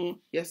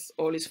tongue. Yes,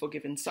 all is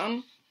forgiven,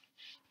 son.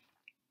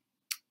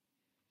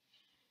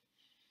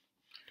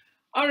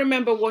 I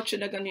remember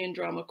watching a Ghanaian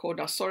drama called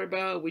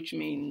Asoriba, which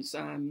means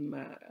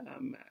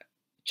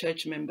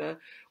church member,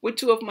 with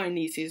two of my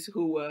nieces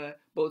who were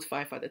both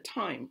 5 at the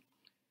time.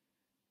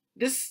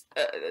 This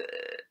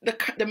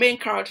the main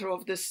character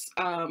of this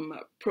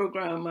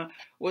program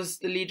was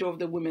the leader of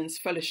the Women's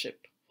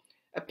Fellowship,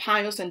 a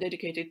pious and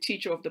dedicated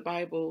teacher of the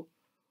Bible,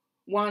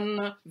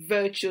 one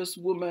virtuous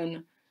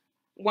woman,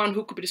 one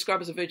who could be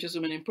described as a virtuous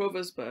woman in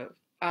Proverbs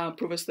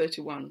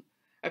 31,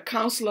 a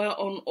counselor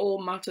on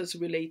all matters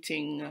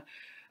relating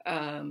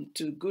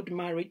to good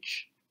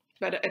marriage,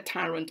 but a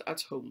tyrant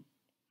at home.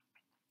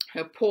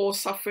 Her poor,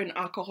 suffering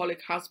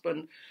alcoholic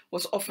husband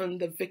was often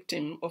the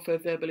victim of her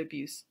verbal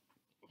abuse.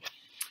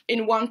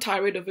 In one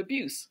tirade of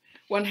abuse,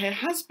 when her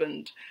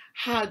husband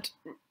had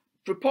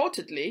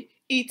reportedly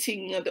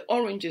eating the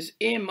oranges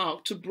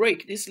earmarked to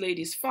break this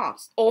lady's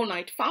fast,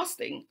 all-night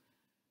fasting.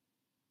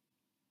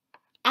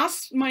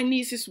 As my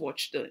nieces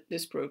watched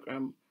this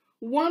program,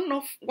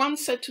 one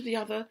said to the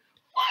other,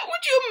 "Why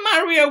would you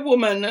marry a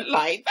woman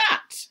like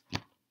that?"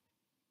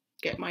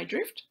 Get my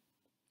drift?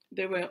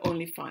 They were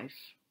only 5.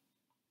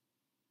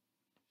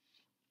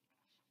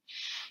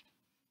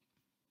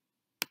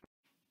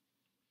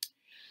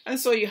 And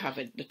so you have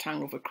it, the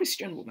tongue of a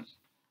Christian woman.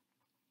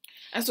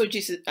 And so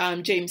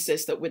James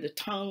says that with the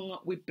tongue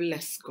we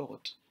bless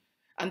God.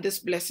 And this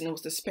blessing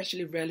was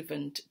especially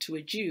relevant to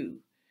a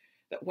Jew,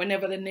 that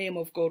whenever the name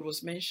of God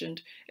was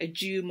mentioned, a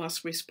Jew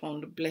must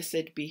respond,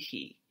 "Blessed be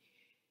he."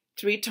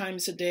 3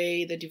 times a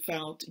day, the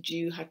devout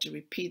Jew had to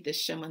repeat the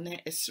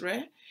Shemane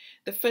Esrei,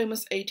 the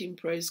famous 18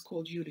 prayers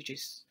called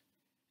eulogies,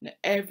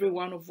 every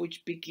one of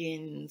which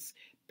begins,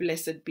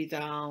 "Blessed be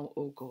thou,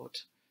 O God."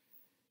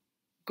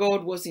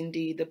 God was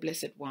indeed the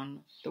blessed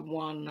one, the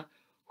one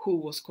who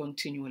was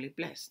continually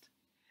blessed.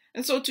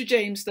 And so to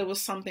James, there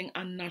was something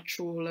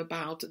unnatural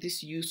about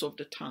this use of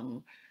the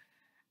tongue.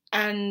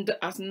 And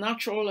as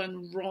natural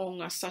and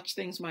wrong as such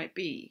things might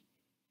be,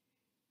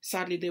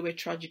 sadly, they were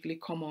tragically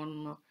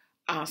common,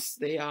 as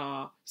they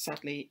are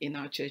sadly in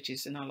our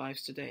churches, in our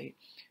lives today.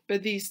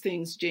 But these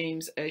things,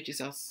 James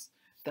urges us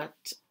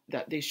that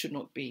they should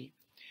not be.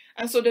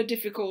 And so the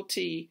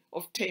difficulty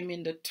of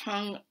taming the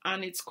tongue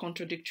and its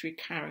contradictory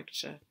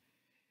character.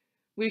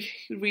 We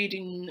read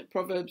in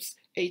Proverbs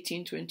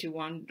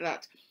 18:21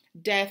 that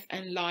death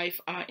and life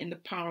are in the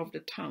power of the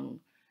tongue,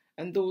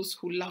 and those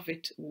who love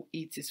it will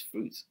eat its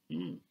fruit.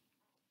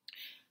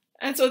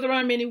 And so there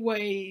are many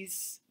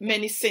ways,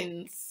 many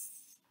sins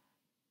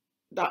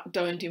that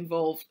don't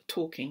involve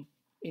talking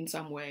in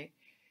some way.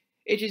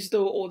 It is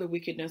though all the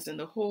wickedness in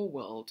the whole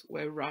world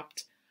were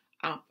wrapped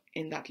up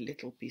in that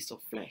little piece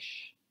of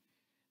flesh.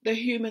 The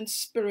human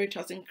spirit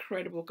has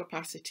incredible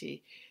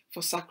capacity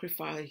for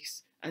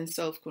sacrifice and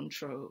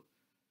self-control.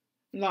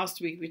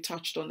 Last week we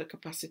touched on the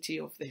capacity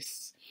of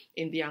this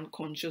in the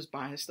unconscious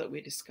bias that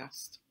we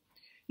discussed.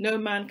 No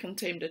man can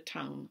tame the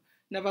tongue.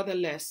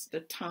 Nevertheless,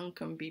 the tongue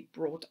can be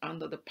brought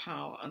under the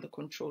power and the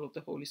control of the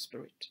Holy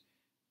Spirit.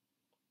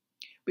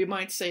 We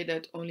might say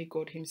that only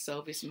God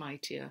himself is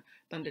mightier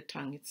than the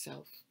tongue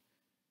itself.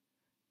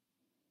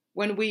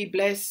 When we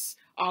bless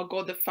our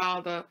God the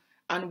Father,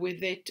 and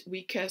with it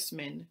we curse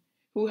men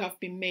who have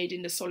been made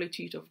in the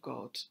solitude of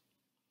God,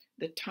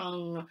 the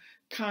tongue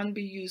can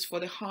be used for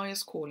the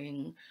highest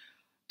calling,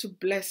 to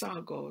bless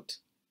our God,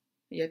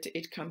 yet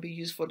it can be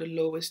used for the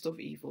lowest of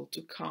evil,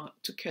 to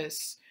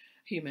curse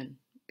human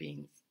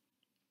beings.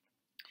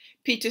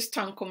 Peter's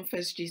tongue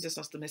confessed Jesus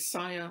as the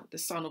Messiah, the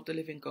Son of the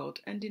living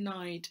God, and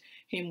denied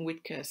him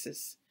with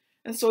curses.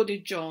 And so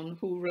did John,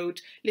 who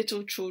wrote,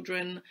 "Little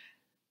children,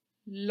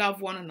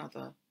 love one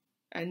another."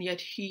 And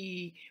yet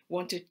he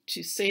wanted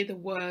to say the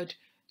word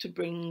to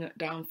bring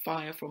down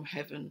fire from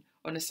heaven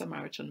on a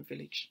Samaritan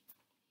village.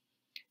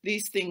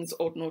 These things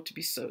ought not to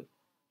be so.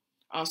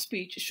 Our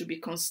speech should be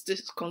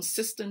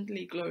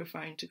consistently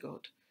glorifying to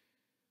God.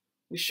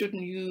 We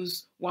shouldn't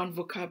use one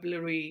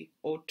vocabulary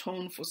or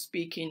tone for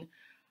speaking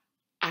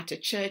at a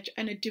church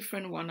and a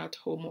different one at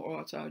home or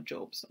at our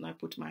jobs. And I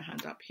put my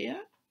hand up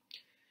here,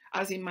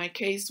 as in my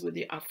case with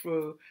the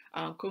Afro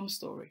comb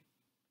story.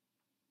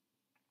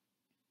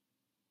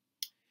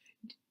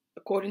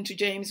 According to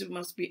James, we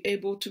must be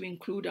able to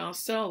include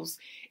ourselves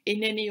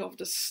in any of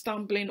the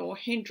stumbling or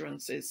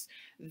hindrances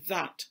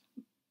that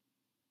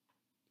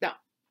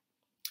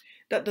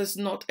does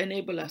not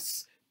enable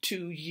us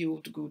to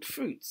yield good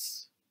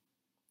fruits.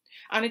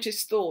 And it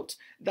is thought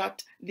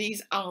that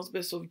these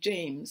outbursts of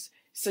James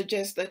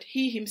suggest that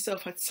he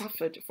himself had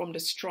suffered from the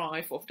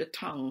strife of the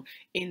tongue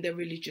in the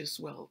religious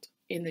world,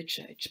 in the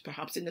church,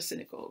 perhaps in the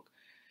synagogue,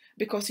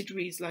 because it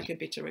reads like a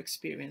bitter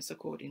experience,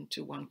 according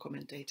to one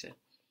commentator.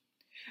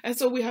 And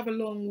so we have a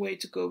long way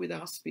to go with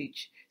our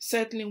speech,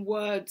 settling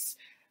words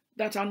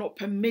that are not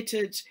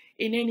permitted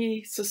in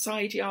any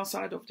society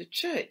outside of the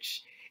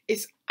church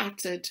is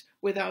uttered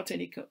without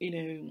any,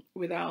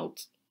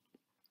 without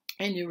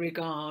any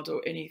regard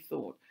or any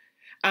thought.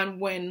 And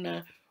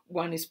when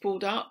one is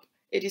pulled up,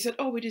 it is said,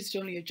 "Oh, it is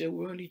only a joke,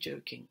 we're only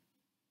joking."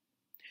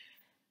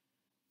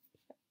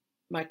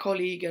 My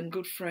colleague and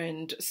good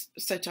friend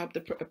set up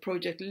the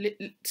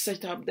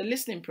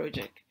listening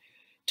project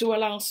to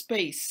allow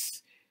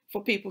space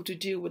for people to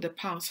deal with the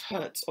past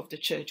hurts of the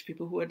church,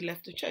 people who had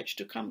left the church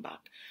to come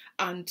back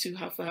and to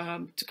have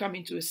to come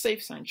into a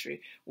safe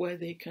sanctuary where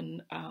they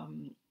can,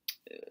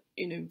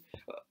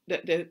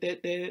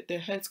 their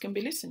hurts can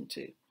be listened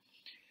to.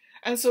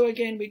 And so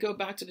again, we go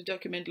back to the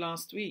document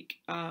last week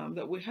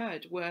that we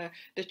heard, where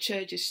the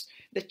church is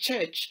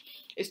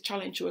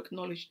challenged to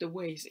acknowledge the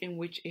ways in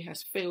which it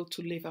has failed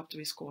to live up to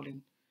its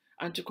calling,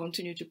 and to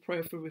continue to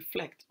prayerfully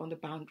reflect on the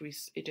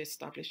boundaries it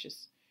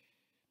establishes.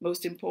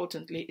 Most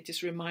importantly, it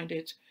is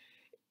reminded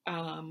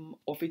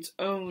of its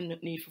own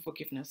need for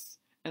forgiveness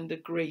and the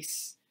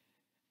grace,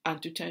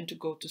 and to turn to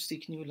God to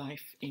seek new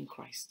life in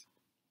Christ.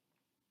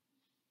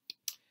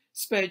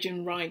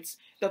 Spurgeon writes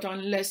that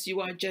unless you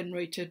are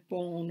generated,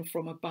 born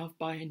from above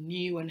by a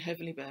new and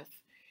heavenly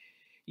birth,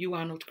 you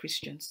are not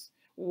Christians,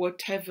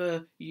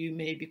 whatever you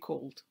may be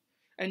called,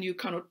 and you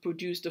cannot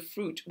produce the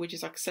fruit which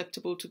is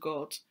acceptable to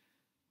God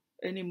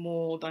any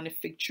more than a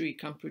fig tree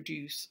can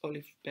produce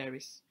olive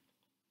berries.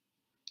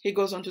 He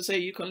goes on to say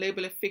you can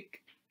label a fig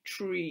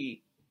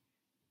tree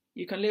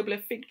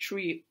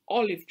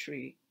olive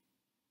tree,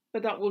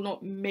 but that will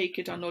not make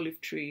it an olive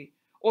tree.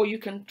 Or you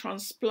can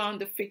transplant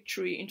the fig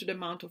tree into the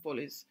Mount of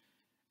Olives,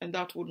 and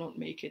that would not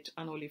make it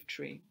an olive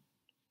tree.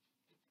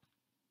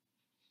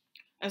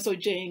 And so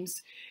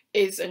James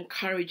is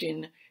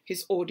encouraging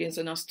his audience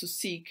and us to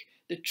seek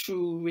the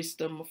true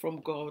wisdom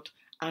from God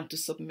and to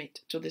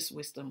submit to this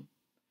wisdom.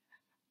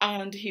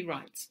 And he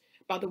writes,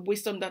 "But the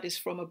wisdom that is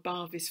from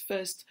above is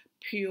first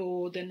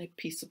pure, then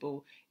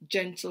peaceable,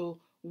 gentle,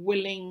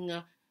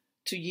 willing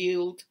to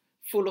yield,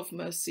 full of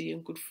mercy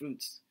and good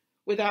fruits,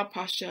 without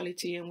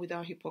partiality and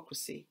without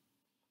hypocrisy.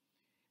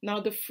 Now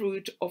the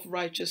fruit of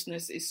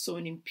righteousness is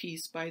sown in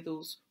peace by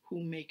those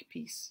who make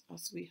peace,"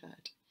 as we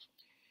heard.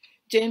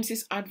 James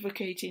is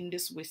advocating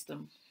this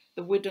wisdom,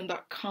 the wisdom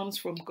that comes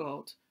from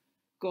God,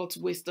 God's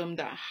wisdom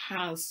that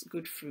has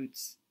good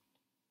fruits.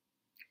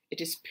 It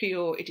is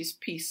pure, it is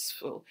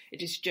peaceful,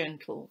 it is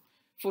gentle,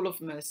 full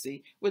of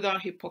mercy,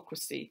 without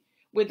hypocrisy,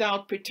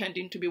 without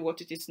pretending to be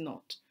what it is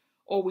not,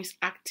 always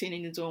acting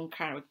in its own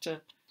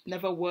character,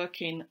 never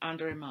working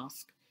under a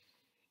mask.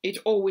 It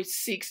always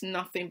seeks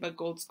nothing but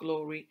God's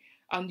glory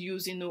and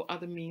using no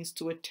other means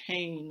to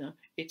attain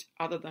it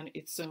other than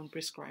its own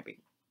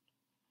prescribing.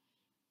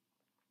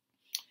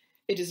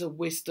 It is a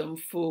wisdom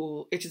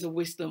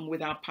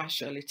without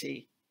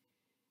partiality.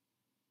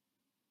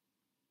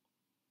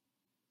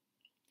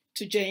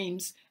 To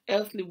James,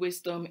 earthly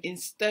wisdom,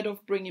 instead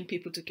of bringing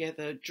people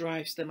together,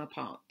 drives them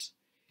apart.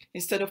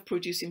 Instead of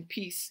producing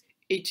peace,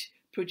 it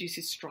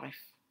produces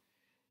strife.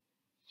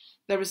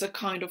 There is a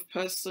kind of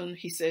person,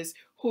 he says,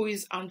 who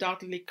is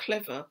undoubtedly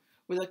clever,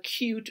 with a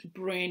cute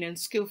brain and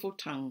skillful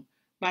tongue,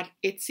 but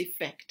its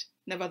effect,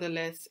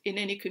 nevertheless, in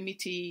any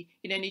committee,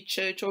 in any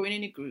church, or in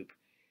any group,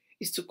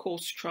 is to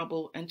cause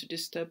trouble and to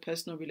disturb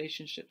personal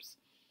relationships.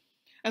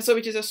 And so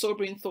it is a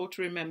sobering thought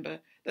to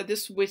remember that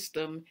this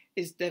wisdom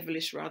is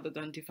devilish rather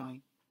than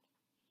divine,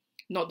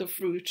 not the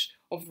fruit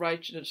of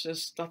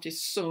righteousness that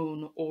is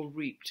sown or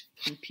reaped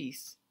in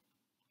peace.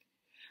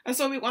 And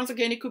so once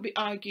again, it could be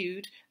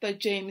argued that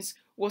James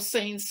was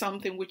saying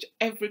something which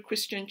every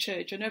Christian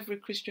church and every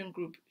Christian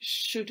group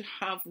should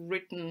have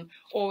written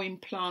or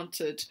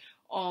implanted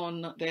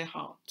on their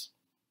heart.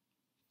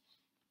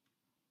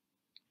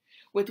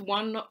 With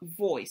one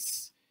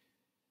voice,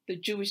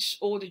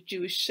 all the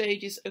Jewish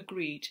sages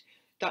agreed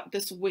that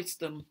this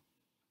wisdom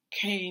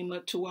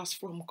came to us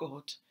from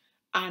God.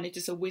 And it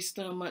is a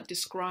wisdom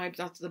described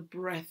as the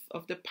breath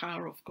of the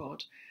power of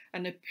God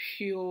and a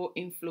pure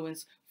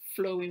influence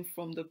flowing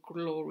from the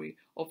glory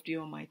of the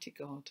Almighty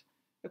God,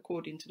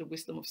 according to the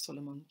Wisdom of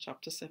Solomon,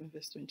 chapter 7,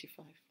 verse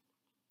 25.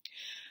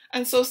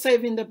 And so,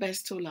 saving the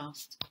best to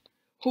last,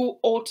 who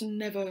ought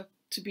never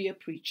to be a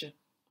preacher.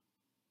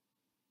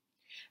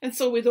 And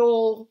so, with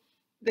all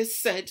this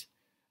said,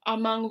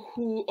 among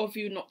who of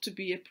you not to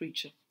be a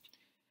preacher?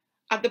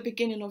 At the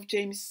beginning of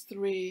James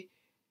 3,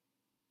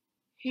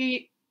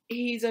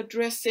 he's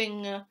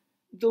addressing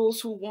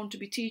those who want to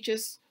be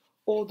teachers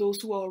or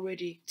those who are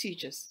already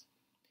teachers.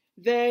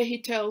 There he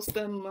tells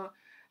them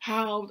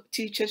how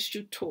teachers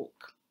should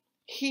talk.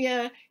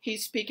 Here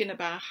he's speaking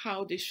about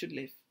how they should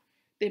live.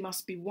 They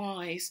must be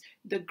wise.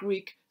 The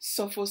Greek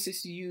sophos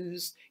is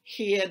used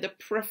here,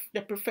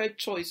 the preferred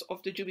choice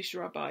of the Jewish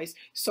rabbis,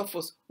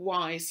 sophos,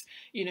 wise,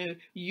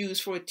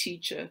 used for a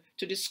teacher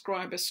to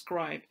describe a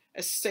scribe,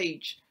 a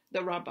sage,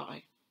 the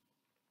rabbi.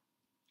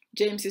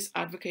 James is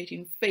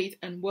advocating faith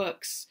and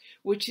works,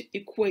 which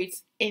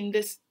equates in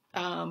this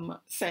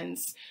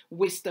sense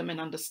wisdom and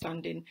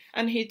understanding.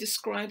 And he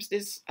describes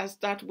this as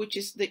that which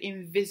is the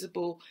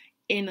invisible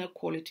inner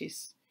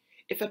qualities.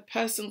 If a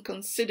person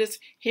considers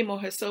him or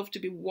herself to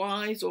be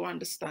wise or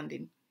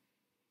understanding,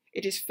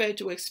 it is fair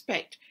to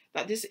expect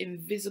that this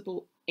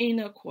invisible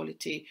inner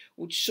quality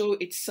would show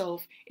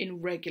itself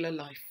in regular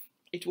life.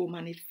 It will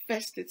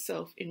manifest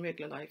itself in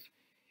regular life.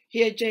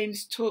 Here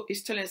James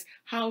is telling us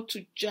how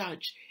to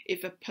judge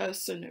if a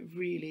person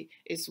really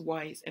is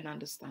wise and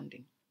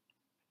understanding.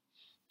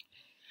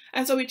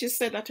 And so it is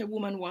said that a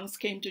woman once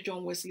came to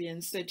John Wesley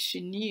and said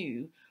she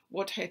knew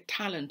what her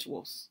talent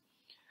was.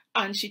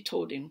 And she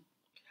told him,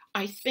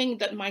 "I think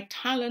that my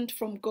talent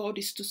from God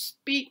is to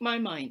speak my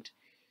mind."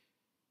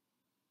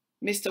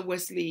 Mr.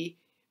 Wesley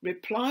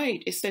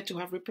is said to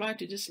have replied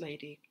to this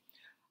lady,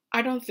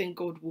 "I don't think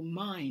God will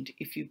mind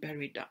if you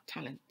buried that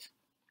talent.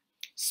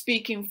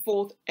 Speaking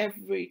forth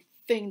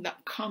everything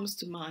that comes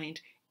to mind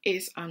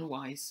is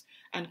unwise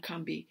and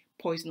can be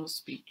poisonous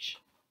speech."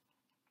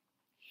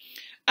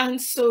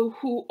 And so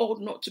who ought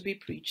not to be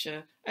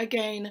preacher?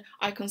 Again,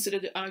 I consider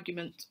the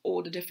argument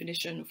or the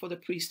definition for the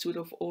priesthood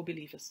of all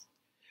believers,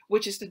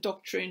 which is the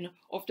doctrine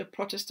of the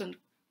Protestant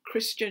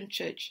Christian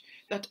Church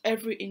that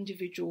every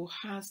individual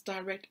has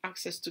direct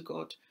access to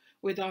God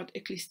without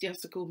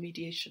ecclesiastical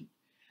mediation,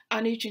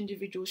 and each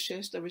individual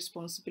shares the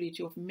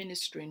responsibility of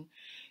ministering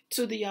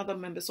to the other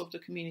members of the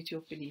community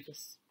of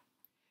believers.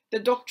 The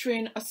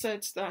doctrine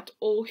asserts that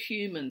all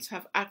humans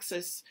have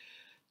access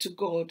to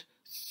God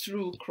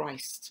through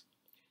Christ,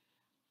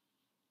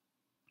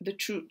 the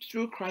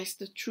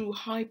true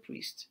high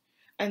priest,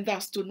 and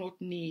thus do not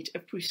need a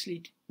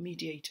priestly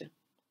mediator.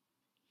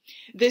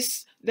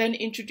 This then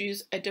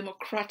introduced a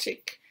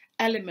democratic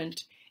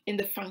element in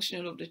the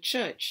functioning of the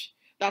church.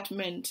 That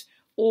meant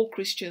all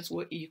Christians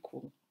were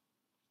equal,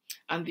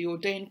 and the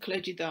ordained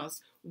clergy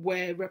thus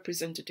were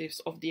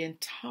representatives of the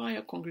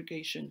entire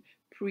congregation,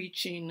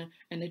 preaching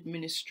and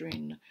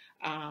administering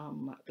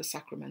the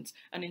sacraments,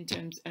 and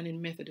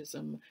in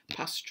Methodism,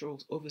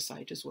 pastoral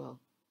oversight as well.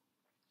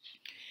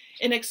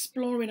 In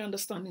exploring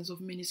understandings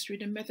of ministry,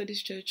 the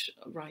Methodist Church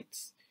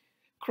writes,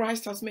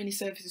 "Christ has many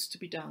services to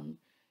be done.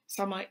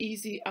 Some are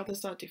easy,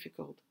 others are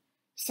difficult.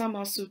 Some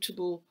are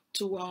suitable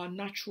to our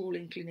natural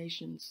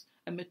inclinations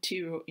and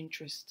material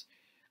interests.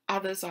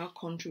 Others are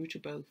contrary to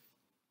both.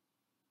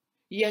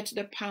 Yet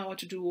the power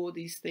to do all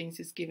these things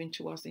is given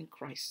to us in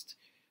Christ,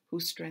 who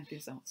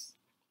strengthens us."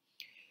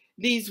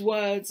 These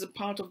words are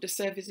part of the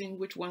service in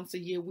which once a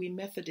year we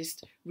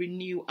Methodists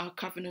renew our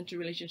covenantal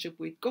relationship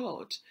with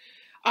God,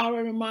 are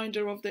a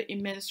reminder of the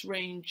immense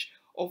range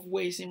of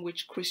ways in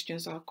which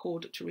Christians are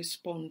called to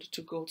respond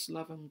to God's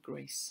love and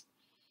grace,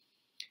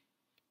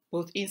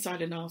 both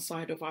inside and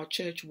outside of our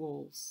church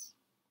walls.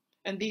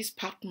 And these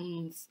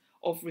patterns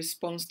of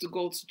response to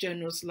God's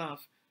generous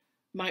love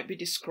might be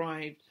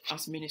described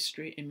as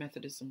ministry in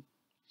Methodism.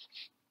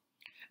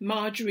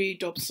 Marjorie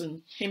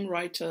Dobson, hymn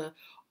writer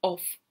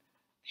of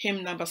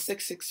hymn number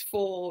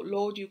 664,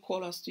 "Lord, you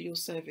call us to your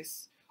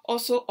service,"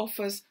 also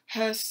offers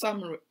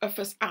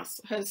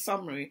us her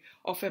summary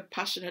of her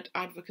passionate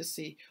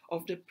advocacy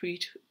of the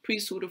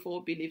priesthood of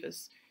all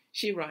believers.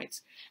 She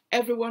writes,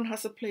 "Everyone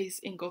has a place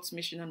in God's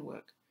mission and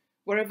work.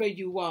 Wherever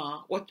you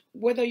are,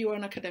 whether you're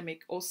an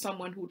academic or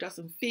someone who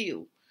doesn't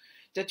feel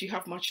that you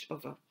have much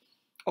to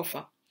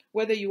offer,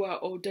 whether you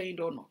are ordained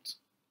or not,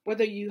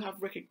 whether you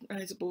have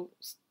recognizable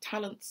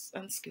talents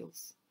and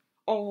skills,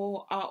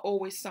 or are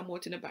always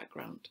somewhat in the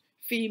background,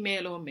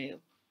 female or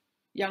male,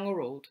 young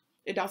or old,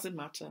 it doesn't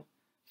matter,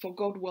 for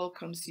God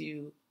welcomes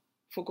you,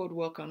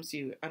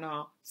 and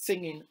our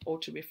singing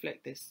ought to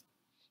reflect this."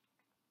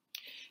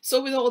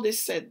 So with all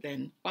this said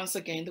then, once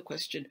again the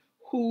question,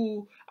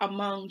 who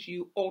among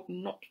you ought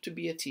not to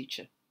be a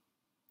teacher?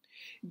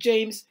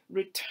 James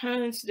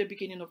returns to the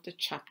beginning of the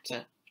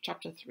chapter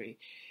 3.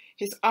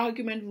 His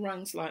argument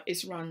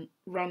is run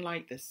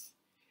like this.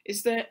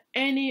 Is there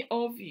any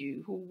of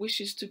you who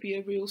wishes to be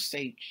a real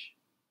sage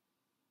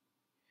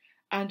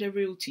and a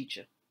real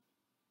teacher?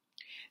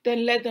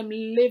 Then let them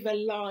live a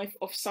life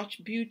of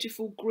such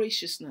beautiful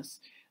graciousness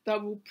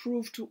that will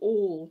prove to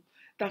all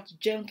that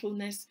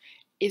gentleness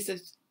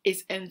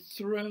is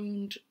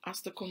enthroned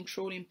as the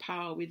controlling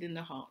power within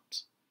the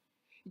heart.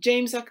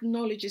 James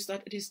acknowledges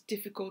that it is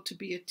difficult to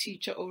be a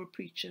teacher or a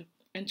preacher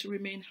and to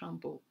remain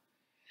humble,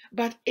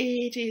 but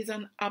it is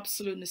an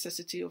absolute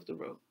necessity of the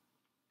role.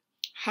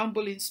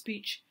 Humble in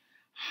speech,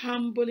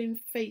 humble in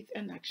faith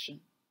and action.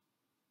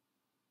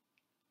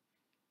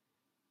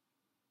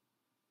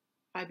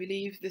 I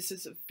believe this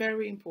is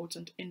very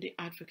important in the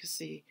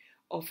advocacy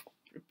of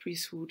the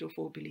priesthood of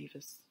all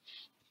believers.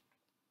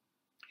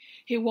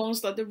 He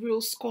wants that the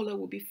real scholar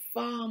will be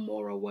far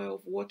more aware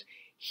of what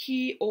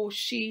he or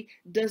she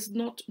does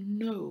not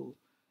know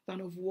than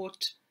of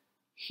what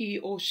he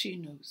or she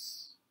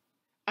knows,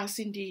 as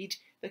indeed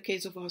the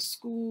case of our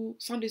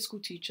Sunday school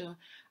teacher,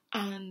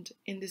 and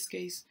in this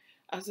case,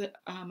 as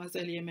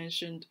earlier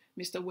mentioned,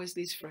 Mr.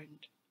 Wesley's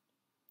friend.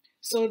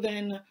 So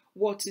then,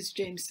 what is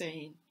James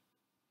saying?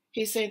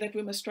 He's saying that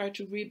we must try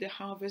to reap the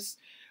harvest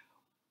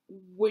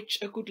which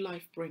a good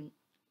life brings.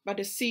 But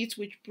the seeds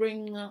which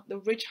bring the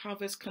rich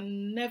harvest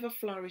can never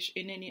flourish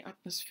in any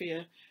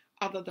atmosphere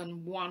other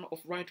than one of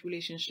right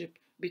relationship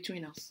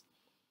between us.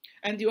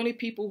 And the only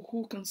people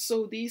who can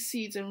sow these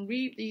seeds and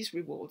reap these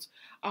rewards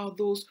are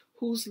those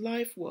whose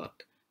life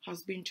work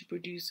has been to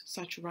produce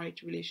such right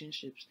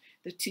relationships,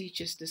 the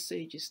teachers, the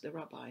sages, the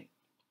rabbi.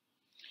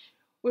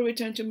 We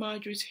return to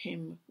Marjorie's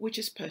hymn, which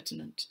is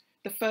pertinent.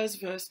 The first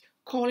verse,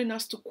 calling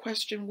us to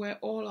question where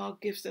all our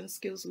gifts and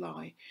skills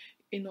lie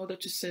in order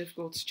to serve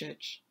God's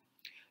church.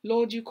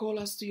 Lord, you call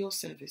us to your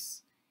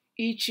service,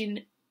 each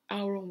in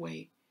our own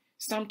way,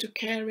 some to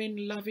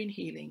caring, loving,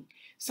 healing,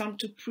 some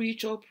to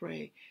preach or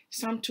pray,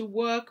 some to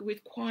work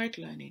with quiet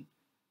learning,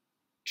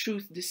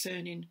 truth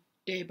discerning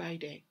day by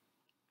day.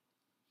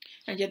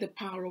 And yet the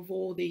power of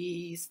all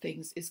these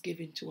things is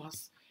given to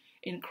us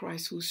in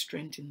Christ who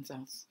strengthens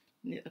us,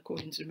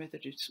 according to the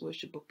Methodist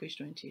Worship Book, page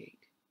 28.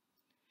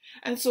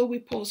 And so we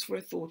pause for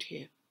a thought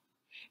here.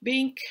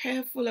 Being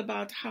careful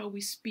about how we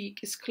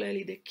speak is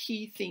clearly the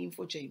key theme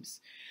for James,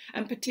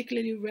 and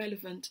particularly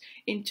relevant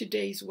in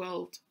today's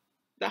world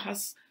that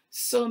has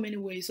so many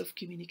ways of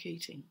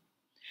communicating.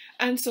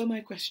 And so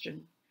my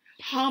question,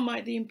 how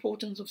might the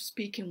importance of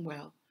speaking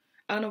well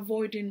and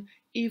avoiding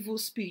evil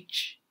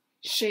speech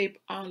shape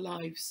our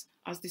lives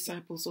as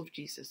disciples of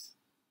Jesus?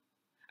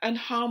 And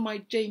how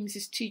might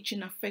James's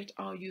teaching affect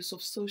our use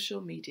of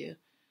social media,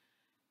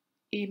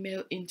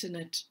 email,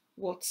 internet,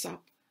 WhatsApp,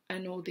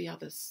 and all the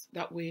others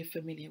that we're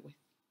familiar with?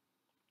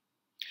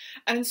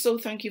 And so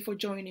thank you for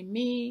joining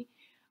me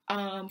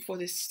for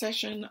this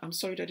session. I'm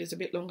sorry that it's a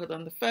bit longer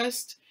than the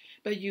first,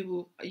 but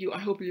I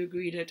hope you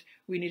agree that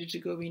we needed to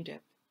go in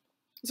depth.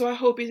 So I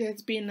hope it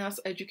has been as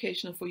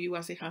educational for you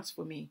as it has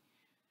for me.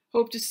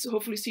 Hope to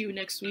hopefully see you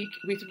next week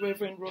with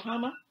Reverend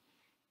Rohama.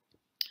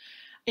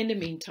 In the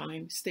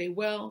meantime, stay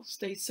well,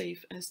 stay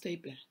safe, and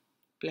stay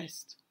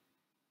blessed.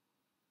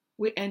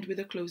 We end with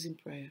a closing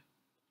prayer.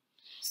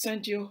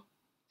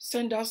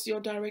 Send us your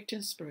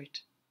directing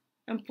spirit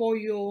and pour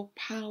your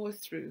power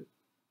through,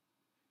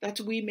 that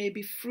we may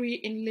be free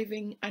in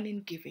living and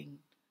in giving,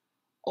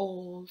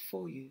 all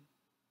for you.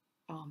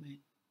 Amen.